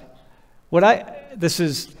 next slide. This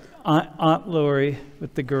is Aunt Lori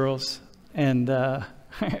with the girls, and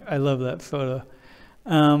I love that photo.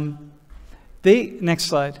 Next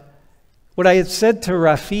slide. What I had said to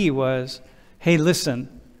Rafi was, hey,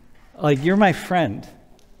 listen, like, you're my friend.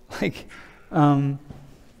 Like, you're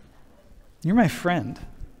my friend.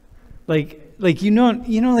 Like you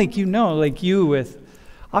with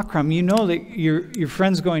Akram, you know that your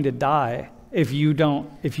friend's going to die if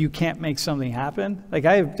you can't make something happen. Like,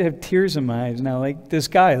 I have tears in my eyes now. Like, this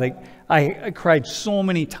guy, like, I cried so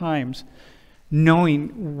many times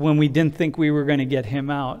knowing when we didn't think we were going to get him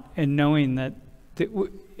out, and knowing that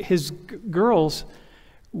his girls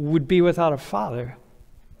would be without a father.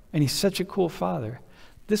 And he's such a cool father.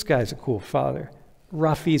 This guy's a cool father.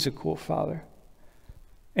 Rafi's a cool father.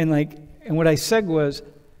 And what I said was,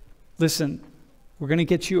 listen, we're going to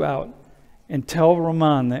get you out, and tell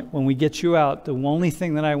Roman that when we get you out, the only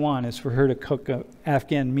thing that I want is for her to cook an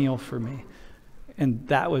Afghan meal for me. And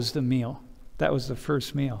that was the meal. That was the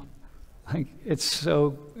first meal. Like, it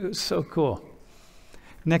was so cool.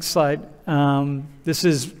 Next slide. This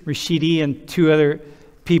is Rashidi and two other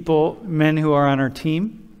men who are on our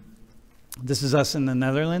team. This is us in the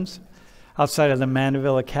Netherlands, outside of the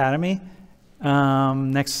Mandeville Academy.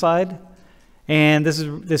 Next slide. And this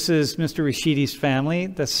is Mr. Rashidi's family.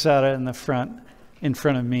 That's Sarah in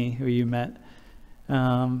front of me, who you met.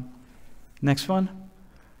 Next one.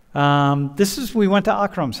 We went to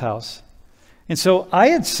Akram's house. And so I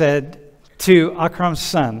had said to Akram's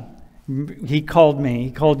son, he called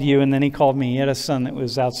you, and then he called me. He had a son that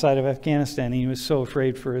was outside of Afghanistan, and he was so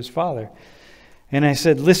afraid for his father. And I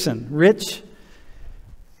said, listen, Rich,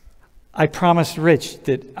 I promised Rich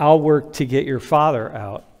that I'll work to get your father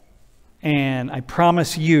out. And I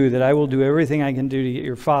promise you that I will do everything I can do to get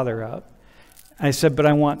your father out. I said, but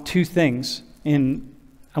I want two things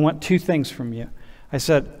from you. I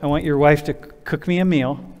said, I want your wife to cook me a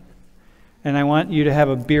meal, and I want you to have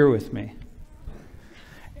a beer with me.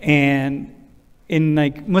 And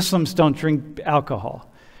Muslims don't drink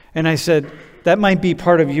alcohol. And I said, that might be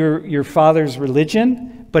part of your father's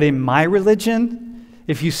religion, but in my religion,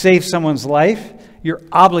 if you save someone's life, you're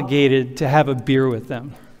obligated to have a beer with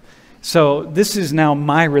them. So this is now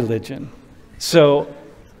my religion. So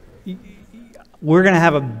we're going to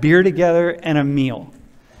have a beer together and a meal.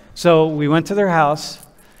 So we went to their house,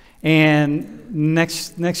 and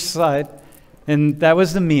next slide. And that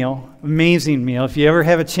was the meal. Amazing meal. If you ever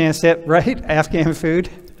have a chance to have, Afghan food.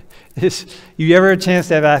 You ever have a chance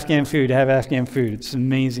to have Afghan food, have Afghan food. It's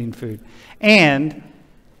amazing food. And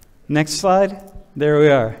next slide. There we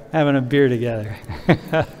are, having a beer together.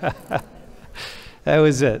 That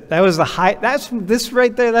was it. That was this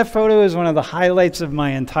right there, that photo is one of the highlights of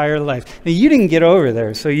my entire life. Now, you didn't get over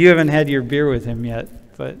there, so you haven't had your beer with him yet.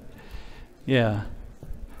 But yeah,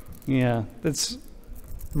 that's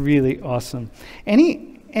really awesome.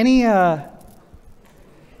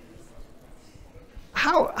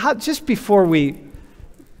 How just before we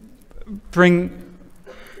bring,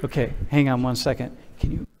 okay, hang on one second.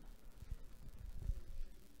 Can you?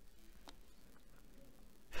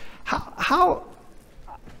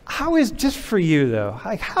 How is, just for you though,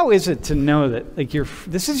 how is it to know that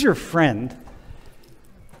this is your friend?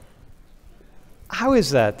 How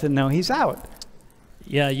is that to know he's out?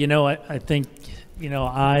 Yeah, I think,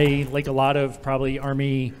 I, like a lot of probably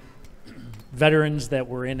Army veterans that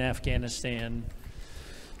were in Afghanistan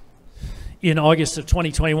in August of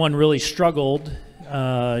 2021, really struggled,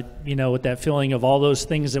 with that feeling of all those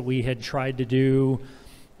things that we had tried to do,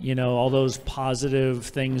 all those positive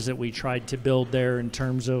things that we tried to build there in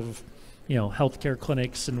terms of, healthcare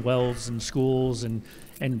clinics and wells and schools and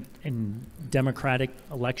democratic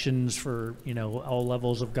elections for, all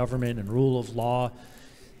levels of government and rule of law,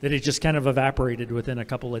 that it just kind of evaporated within a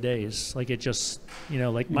couple of days. Like, it just,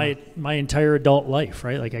 my entire adult life,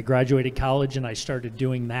 right? Like, I graduated college and I started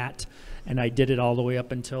doing that, and I did it all the way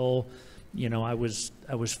up until, I was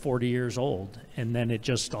 40 years old. And then it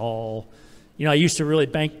just all, I used to really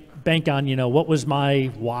bank on, what was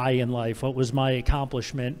my why in life? What was my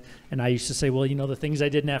accomplishment? And I used to say, well, the things I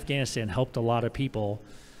did in Afghanistan helped a lot of people.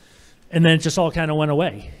 And then it just all kind of went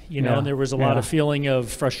away, and there was a lot of feeling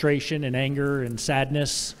of frustration and anger and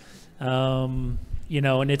sadness, and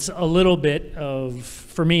it's a little bit of,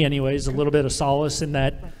 for me anyways, a little bit of solace in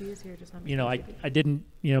that, I didn't,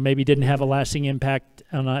 maybe didn't have a lasting impact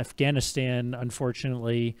on Afghanistan,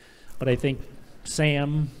 unfortunately, but I think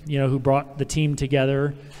Sam, who brought the team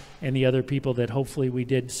together, and the other people, that hopefully we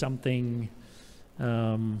did something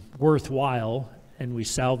worthwhile, and we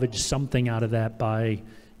salvaged something out of that by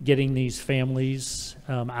getting these families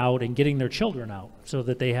out and getting their children out so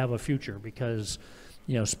that they have a future, because,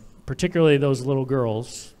 particularly those little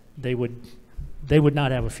girls, they would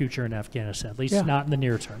not have a future in Afghanistan, at least not in the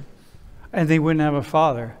near term. And they wouldn't have a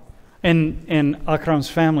father. And Akram's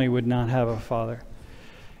family would not have a father.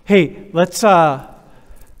 Hey, let's,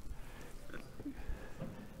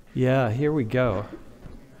 yeah, here we go.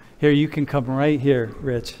 Here, you can come right here,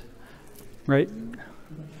 Rich. Right?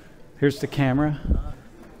 Here's the camera.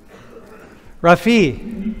 Rafi.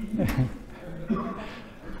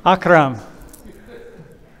 Akram.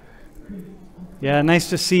 Yeah, nice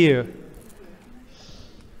to see you.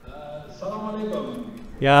 Assalamu alaikum.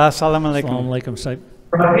 Yeah, salam alaikum. Assalamu alaikum, Saib.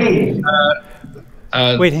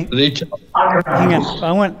 Wait, hang on.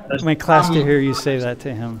 I want my class to hear you say that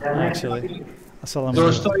to him, actually. Assalamu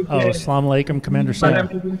alaikum. Oh, Assalamu alaikum, Commander Saib.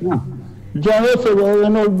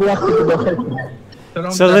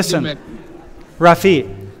 So listen, Rafi,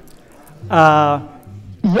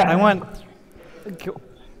 I want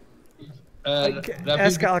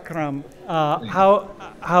ask Akram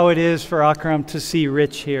how it is for Akram to see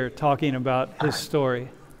Rich here talking about his story.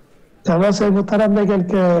 جناب محترم بگن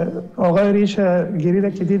که آقای ریش گیری را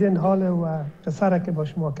که دیدین حال و پسره که با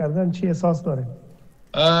شما کردن چی احساس داره؟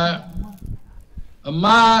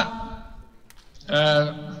 ما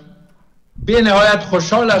به نهایت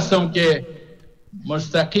خوشحال هستم که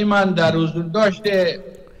مستقیما در حضور داشته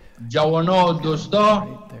جوانا و دوستا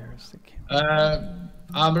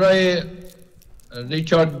همراه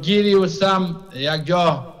ریچارد گیری و سم یک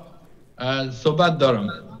جا صحبت دارم.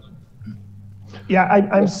 Yeah,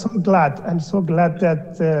 I'm so glad. I'm so glad that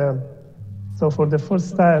so for the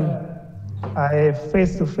first time I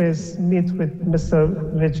face-to-face meet with Mr.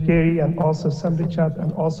 Rich Gary and also Sam Richard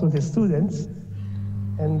and also the students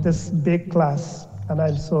in this big class, and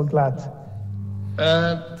I'm so glad.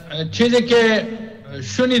 چیزی که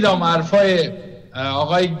شنیدم حرفای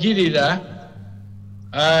آقای گیری را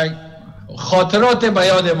خاطرات به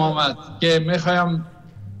یادم آمد که میخوایم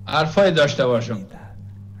حرفای داشته باشم.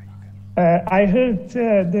 I heard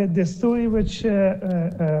the story which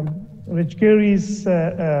Rich Gary's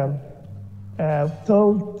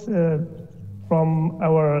told from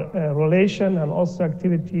our relation and also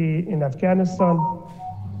activity in Afghanistan,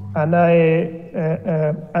 and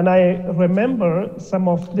I remember some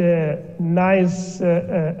of the nice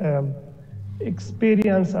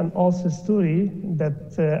experience and also story that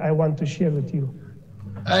I want to share with you.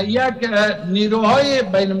 یک نیروهای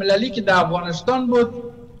بین المللی که در افغانستان بود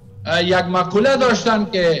یک مقوله داشتن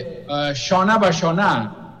که شانه به شانه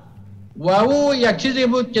و او یک چیزی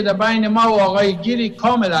بود که در بین ما و آقای گیری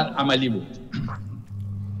کاملا عملی بود.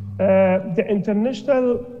 The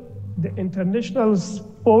international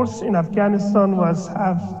sports in Afghanistan was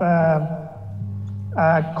have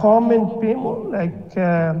a common theme like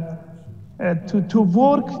to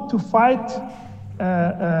work to fight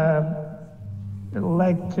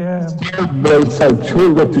like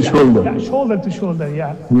shoulder to shoulder. Yeah, shoulder to shoulder,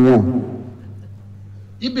 yeah.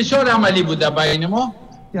 این بسیار عملی بود در بین ما.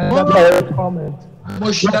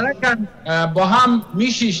 مشترکاً با هم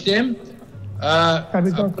میشیشتیم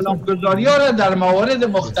پلانگذاری ها را در موارد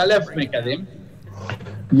مختلف میکردیم.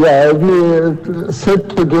 Yeah, we sit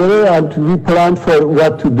together and we plan for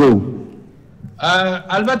what to do.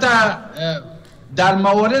 البته در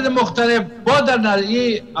موارد مختلف با در نظر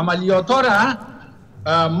عملیات ها را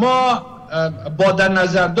ما با در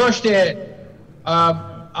نظر داشته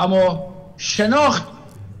اما شناخت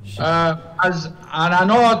از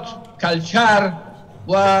عنعنات، کلچر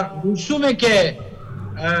و رسومی که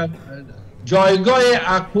جایگاه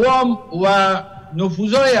اقوام و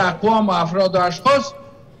نفوذهای اقوام و افراد و اشخاص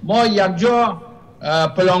ما یک جا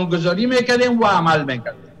پلانگذاری میکردیم و عمل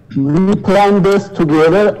میکردیم. We plan this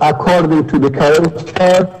together according to the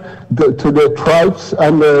culture, to the tribes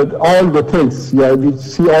and all the things. Yeah, we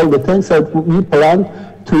see all the things that we plan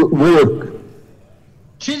to work.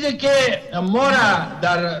 چیزی که ما را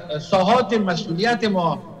در ساحات مسئولیت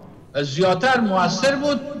ما زیادتر مؤثر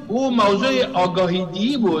بود او موضوع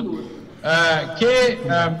آگاهیدهی بود که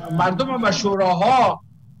مردم به شوراها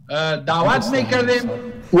دعوت میکردیم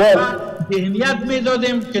و ذهنیت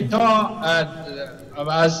میدادیم که تا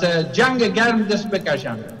از جنگ گرم دست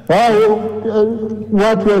بکشن.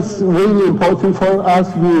 What was really important for us,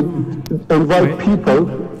 we invite people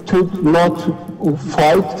to not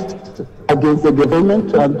fight against the government,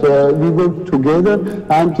 and we work together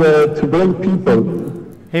and to bring people.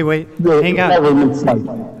 Hey, wait, hang on. Government side.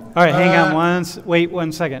 All right, hang on wait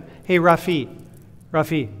 1 second. Hey, Rafi.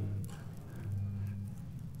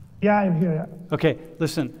 Yeah, I'm here. Okay,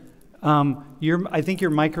 listen. I think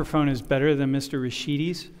your microphone is better than Mr.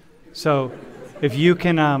 Rashidi's. So if you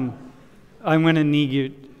can, I'm going to need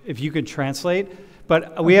you, if you could translate. But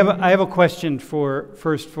I have a question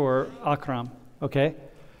first for Akram, okay?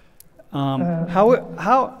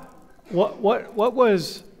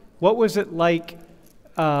 What was it like?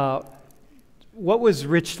 What was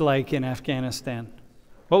Rich like in Afghanistan?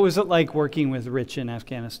 What was it like working with Rich in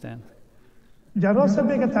Afghanistan? جناب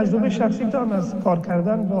صاحب که تجربه شخصی دارم از کار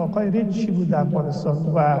کردن با آقای ریچ چی بود در افغانستان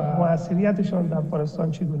و موثریتشان در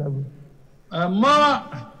افغانستان چگونه بود؟ ما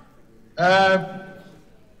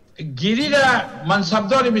گیری را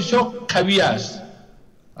منصبدار بسیار قوی است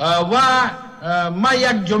و ما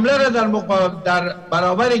یک جمله را در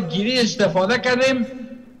برابر گیری استفاده کردیم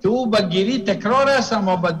که او به گیری تکرار است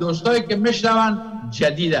اما به دوستایی که میشنوند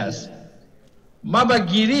جدید است. ما به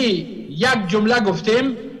گیری یک جمله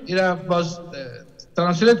گفتیم اینا باز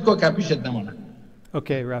ترانسلیت کو که پیشت نمونه.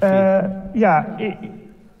 Okay, Rafi. Yeah,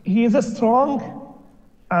 he is a strong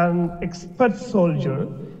and expert soldier,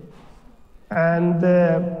 and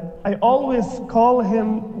I always call him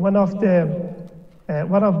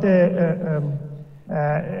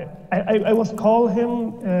I was call him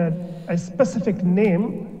a specific name.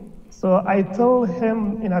 So I told him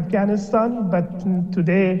in Afghanistan, but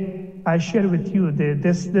today I share with you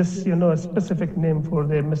this specific name for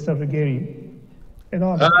the Mr. Regeri.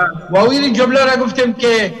 و این جمله را گفتیم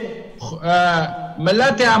که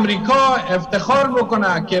ملت امریکا افتخار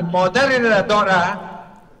بکنه که مادری را داره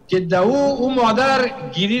که در او مادر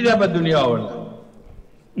گیری را به دنیا آورده.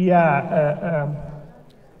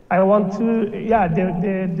 I want to,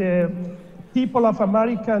 the people of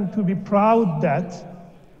America to be proud that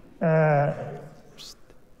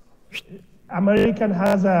American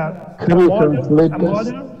has a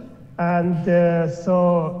mother, and so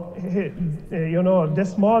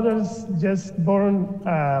this mother's just born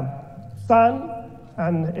son,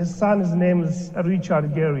 and his son's name is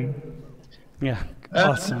Richard Gary. Yeah,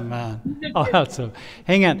 awesome, man. Awesome.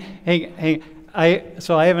 Hang on.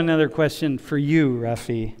 So I have another question for you,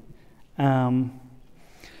 Rafi.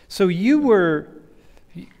 So you were,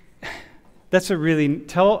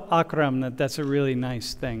 tell Akram that that's a really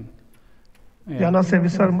nice thing. Yeah.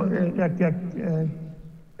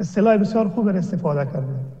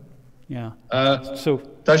 Yeah. So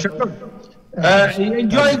تشکر.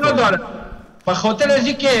 جایگاه داره. به خاطر از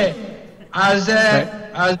اینکه از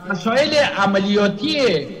مسائل عملیاتی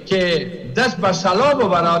که دست به سلا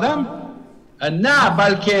ببرادم نه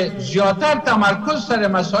بلکه زیادتر تمرکز سر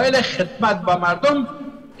مسائل خدمت به مردم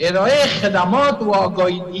ارائه خدمات و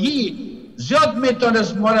آگاهی زیاد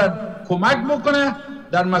میتونست ما را کمک بکنه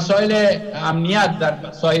در مسائل امنیت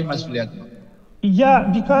در سایر مسئولیت. Yeah,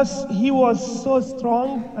 because he was so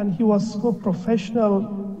strong and he was so professional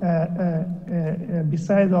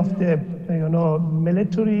beside of the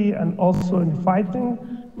military and also in fighting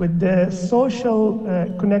with the social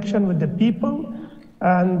connection with the people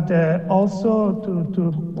and also to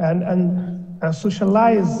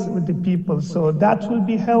socialize with the people. So that will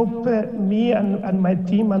be help me and my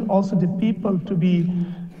team and also the people to be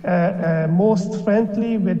most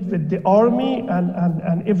friendly with the army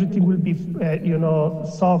and everything will be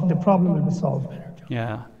solved. The problem will be solved.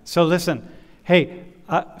 Yeah. So listen, hey,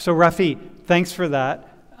 so Rafi, thanks for that.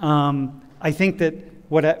 I think that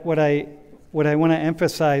what I want to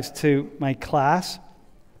emphasize to my class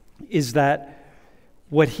is that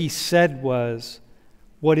what he said was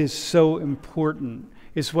what is so important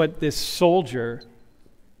is what this soldier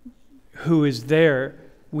who is there.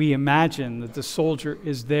 We imagine that the soldier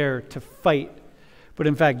is there to fight. But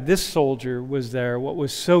in fact, this soldier was there. What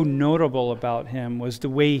was so notable about him was the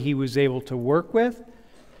way he was able to work with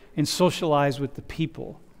and socialize with the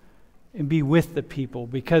people and be with the people,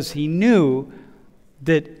 because he knew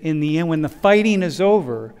that in the end, when the fighting is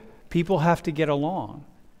over, people have to get along.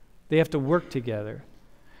 They have to work together.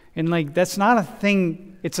 And that's not a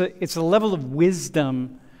thing, it's a level of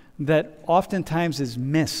wisdom that oftentimes is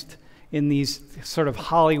missed in these sort of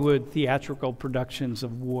Hollywood theatrical productions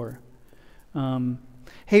of war.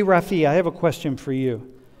 Hey, Rafi, I have a question for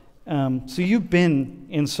you. So you've been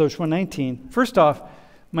in Sochwa 19. First off,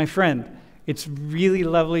 my friend, it's really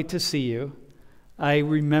lovely to see you. I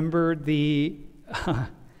remember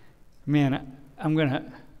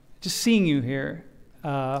just seeing you here.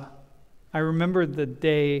 I remember the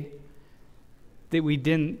day that we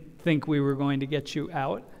didn't think we were going to get you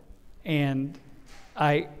out, and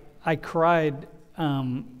I cried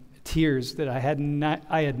tears that I had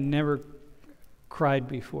never cried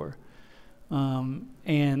before,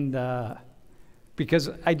 because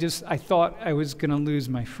I thought I was going to lose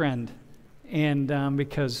my friend, and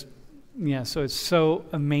so it's so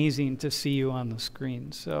amazing to see you on the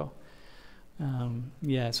screen. So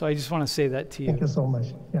so I just want to say that to you. Thank you so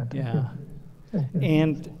much. Yeah.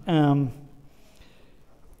 And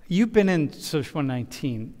you've been in Sochwa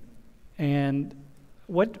 19, and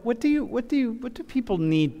what do people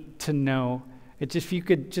need to know? It's if you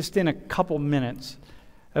could just in a couple minutes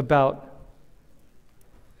about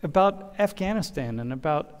Afghanistan and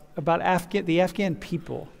about the Afghan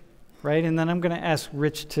people, right? And then I'm going to ask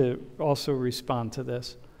Rich to also respond to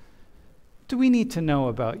this. What do we need to know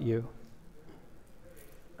about you?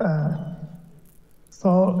 First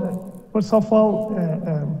of all,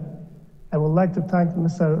 I would like to thank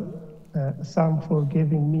Mr. Sam for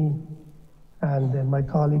giving me and my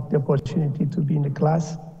colleague the opportunity to be in the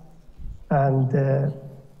class. And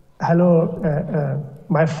hello,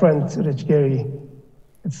 my friend Rich Gary.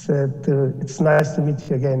 It's nice to meet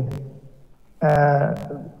you again.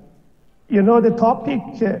 You know, the topic,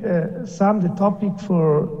 Sam, the topic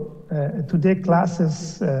for today's class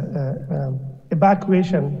is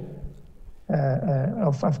evacuation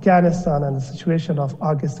of Afghanistan and the situation of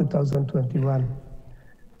August 2021.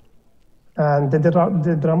 And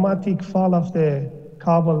the dramatic fall of the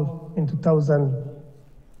Kabul in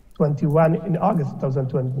 2021, in August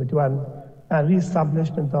 2021, and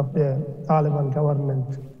re-establishment of the Taliban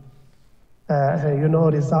government, you know,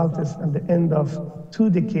 resulted in the end of 2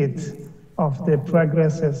 decades of the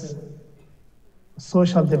progresses,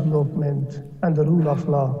 social development, and the rule of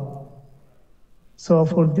law. So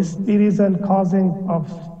for this reason, causing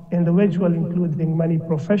of individual, including many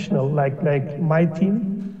professionals like my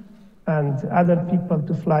team and other people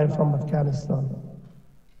to fly from Afghanistan.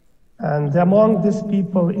 And among these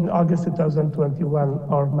people in August 2021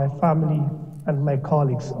 are my family and my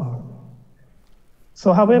colleagues are.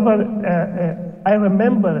 So however, I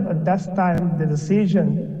remember at that time the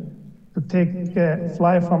decision to take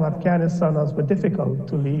fly from Afghanistan was difficult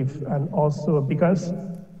to leave, and also because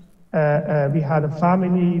we had a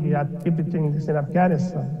family, we had everything in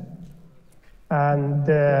Afghanistan. And,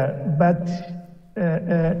 but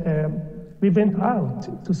we went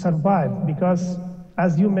out to survive because,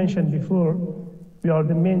 as you mentioned before, we are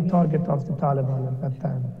the main target of the Taliban at that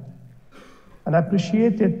time. And I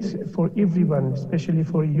appreciate it for everyone, especially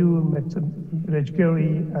for you, Rich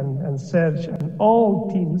Gary and Serge, and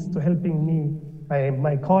all teams to helping me,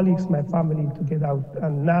 my colleagues, my family to get out.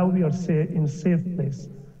 And now we are in safe place.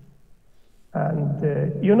 And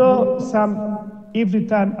you know, Sam, every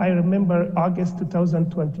time I remember August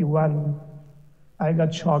 2021, I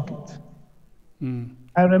got shocked.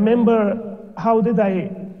 I remember how did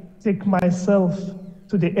I take myself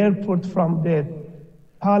to the airport from the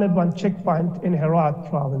Taliban checkpoint in Herat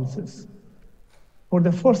provinces. For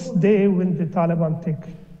the first day when the Taliban take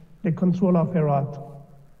the control of Herat,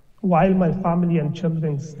 while my family and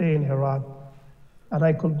children stay in Herat, and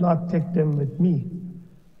I could not take them with me.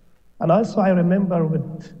 And also I remember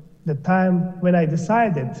with the time when I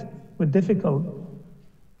decided with the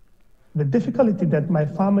difficulty that my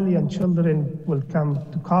family and children will come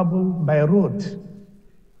to Kabul by road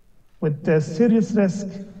with the serious risk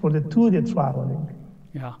for the 2-day traveling.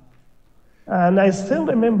 Yeah. And I still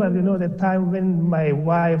remember, you know, the time when my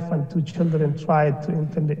wife and 2 children tried to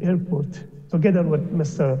enter the airport together with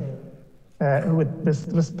with this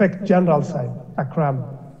respect General Saib Akram.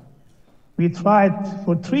 We tried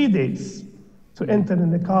for 3 days to enter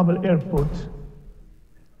in the Kabul airport.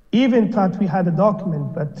 Even thought we had a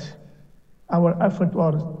document, but our effort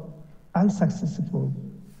was unsuccessful.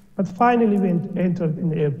 But finally we entered in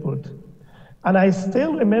the airport. And I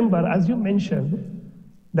still remember, as you mentioned,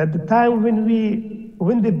 that the time when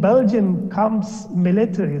the Belgian comes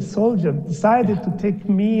military soldier decided to take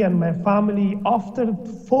me and my family after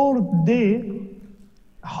 4 days,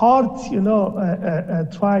 hard, you know,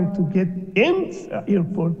 trying to get in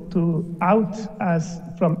airport to out as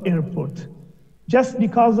from airport, just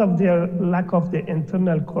because of their lack of the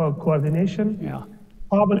internal coordination. Yeah.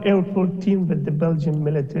 Kabul airport team with the Belgian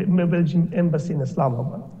embassy in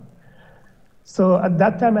Islamabad. So at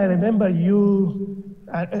that time, I remember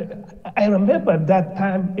I remember that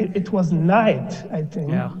time, it was night, I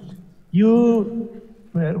think. Yeah. You,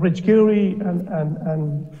 Rich Gary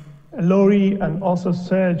and Lori and also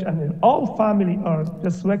Serge and all family are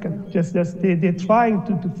just they're trying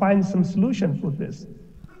to find some solution for this.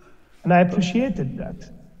 And I appreciated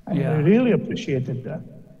that. I really appreciated that.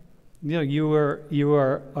 You know,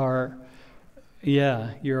 you're our friend. Yeah.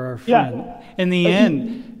 In the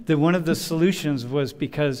end, one of the solutions was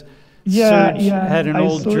because Serge had an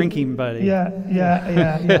old drinking buddy. Yeah.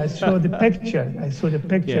 I saw the picture.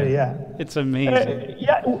 Yeah. It's amazing.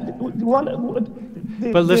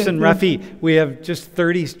 But listen, Rafi, we have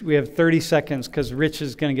 30 seconds because Rich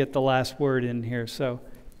is going to get the last word in here. So,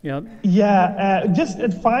 yeah. Yeah, just a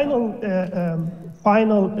final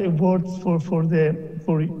words for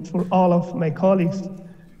all of my colleagues.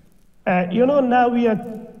 You know, now we are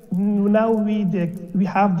now we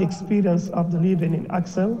have the experience of the living in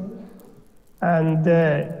Axel. And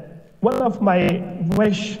one of my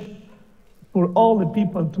wish for all the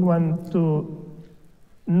people to want to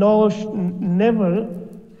know never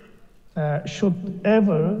should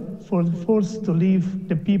ever force to leave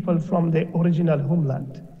the people from the original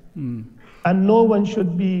homeland. And no one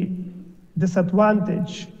should be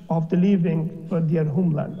disadvantaged of the living for their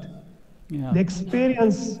homeland. Yeah. The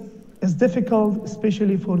experience is difficult,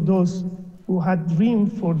 especially for those who had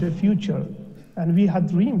dreamed for the future, and we had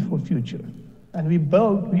dreamed for future. And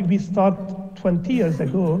we start 20 years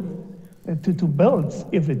ago to build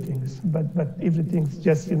everything, but everything's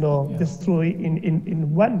just, destroyed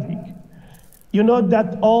in 1 week. You know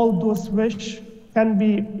that all those wishes can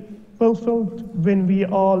be fulfilled when we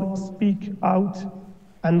all speak out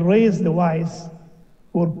and raise the voice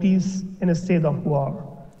for peace instead of war.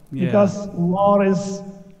 Yeah. Because war is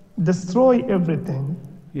destroy everything.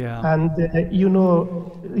 Yeah. And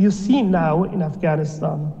you see now in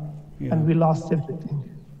Afghanistan, and we lost everything.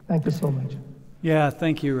 Thank you so much. Yeah,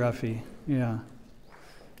 thank you, Rafi. Yeah.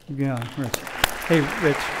 Yeah, Rich. Hey,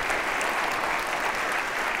 Rich.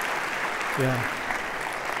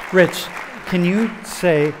 Yeah. Rich, can you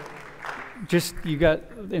say, you got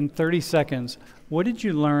in 30 seconds, what did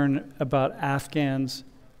you learn about Afghans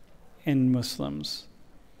and Muslims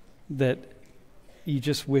that you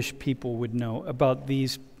just wish people would know about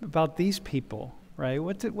these people, right?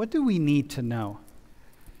 What do we need to know?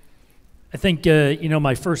 I think,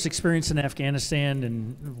 my first experience in Afghanistan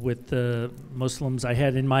and with the Muslims I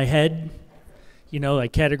had in my head, I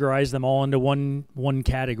categorized them all into one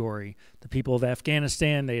category. The people of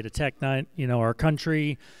Afghanistan, they had attacked, our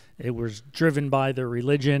country. It was driven by their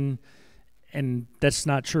religion, and that's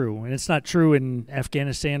not true. And it's not true in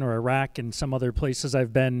Afghanistan or Iraq and some other places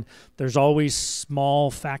I've been. There's always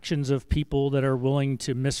small factions of people that are willing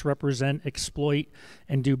to misrepresent, exploit,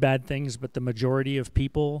 and do bad things, but the majority of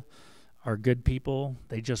people are good people.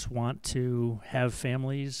 They just want to have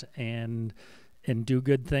families and do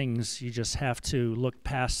good things. You just have to look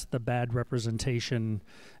past the bad representation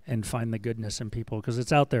and find the goodness in people, because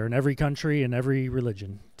it's out there in every country and every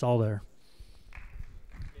religion. It's all there.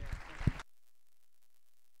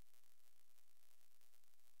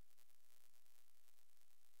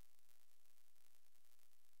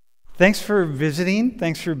 Thanks for visiting.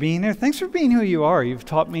 Thanks for being here. Thanks for being who you are. You've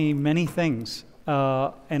taught me many things.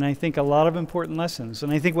 And I think a lot of important lessons.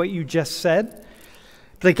 And I think what you just said,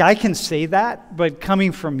 I can say that, but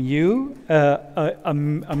coming from you, a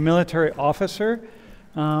military officer,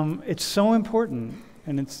 it's so important.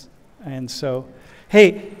 And so,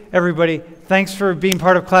 hey, everybody, thanks for being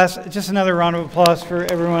part of class. Just another round of applause for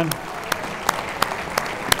everyone.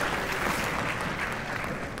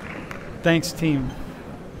 Thanks, team.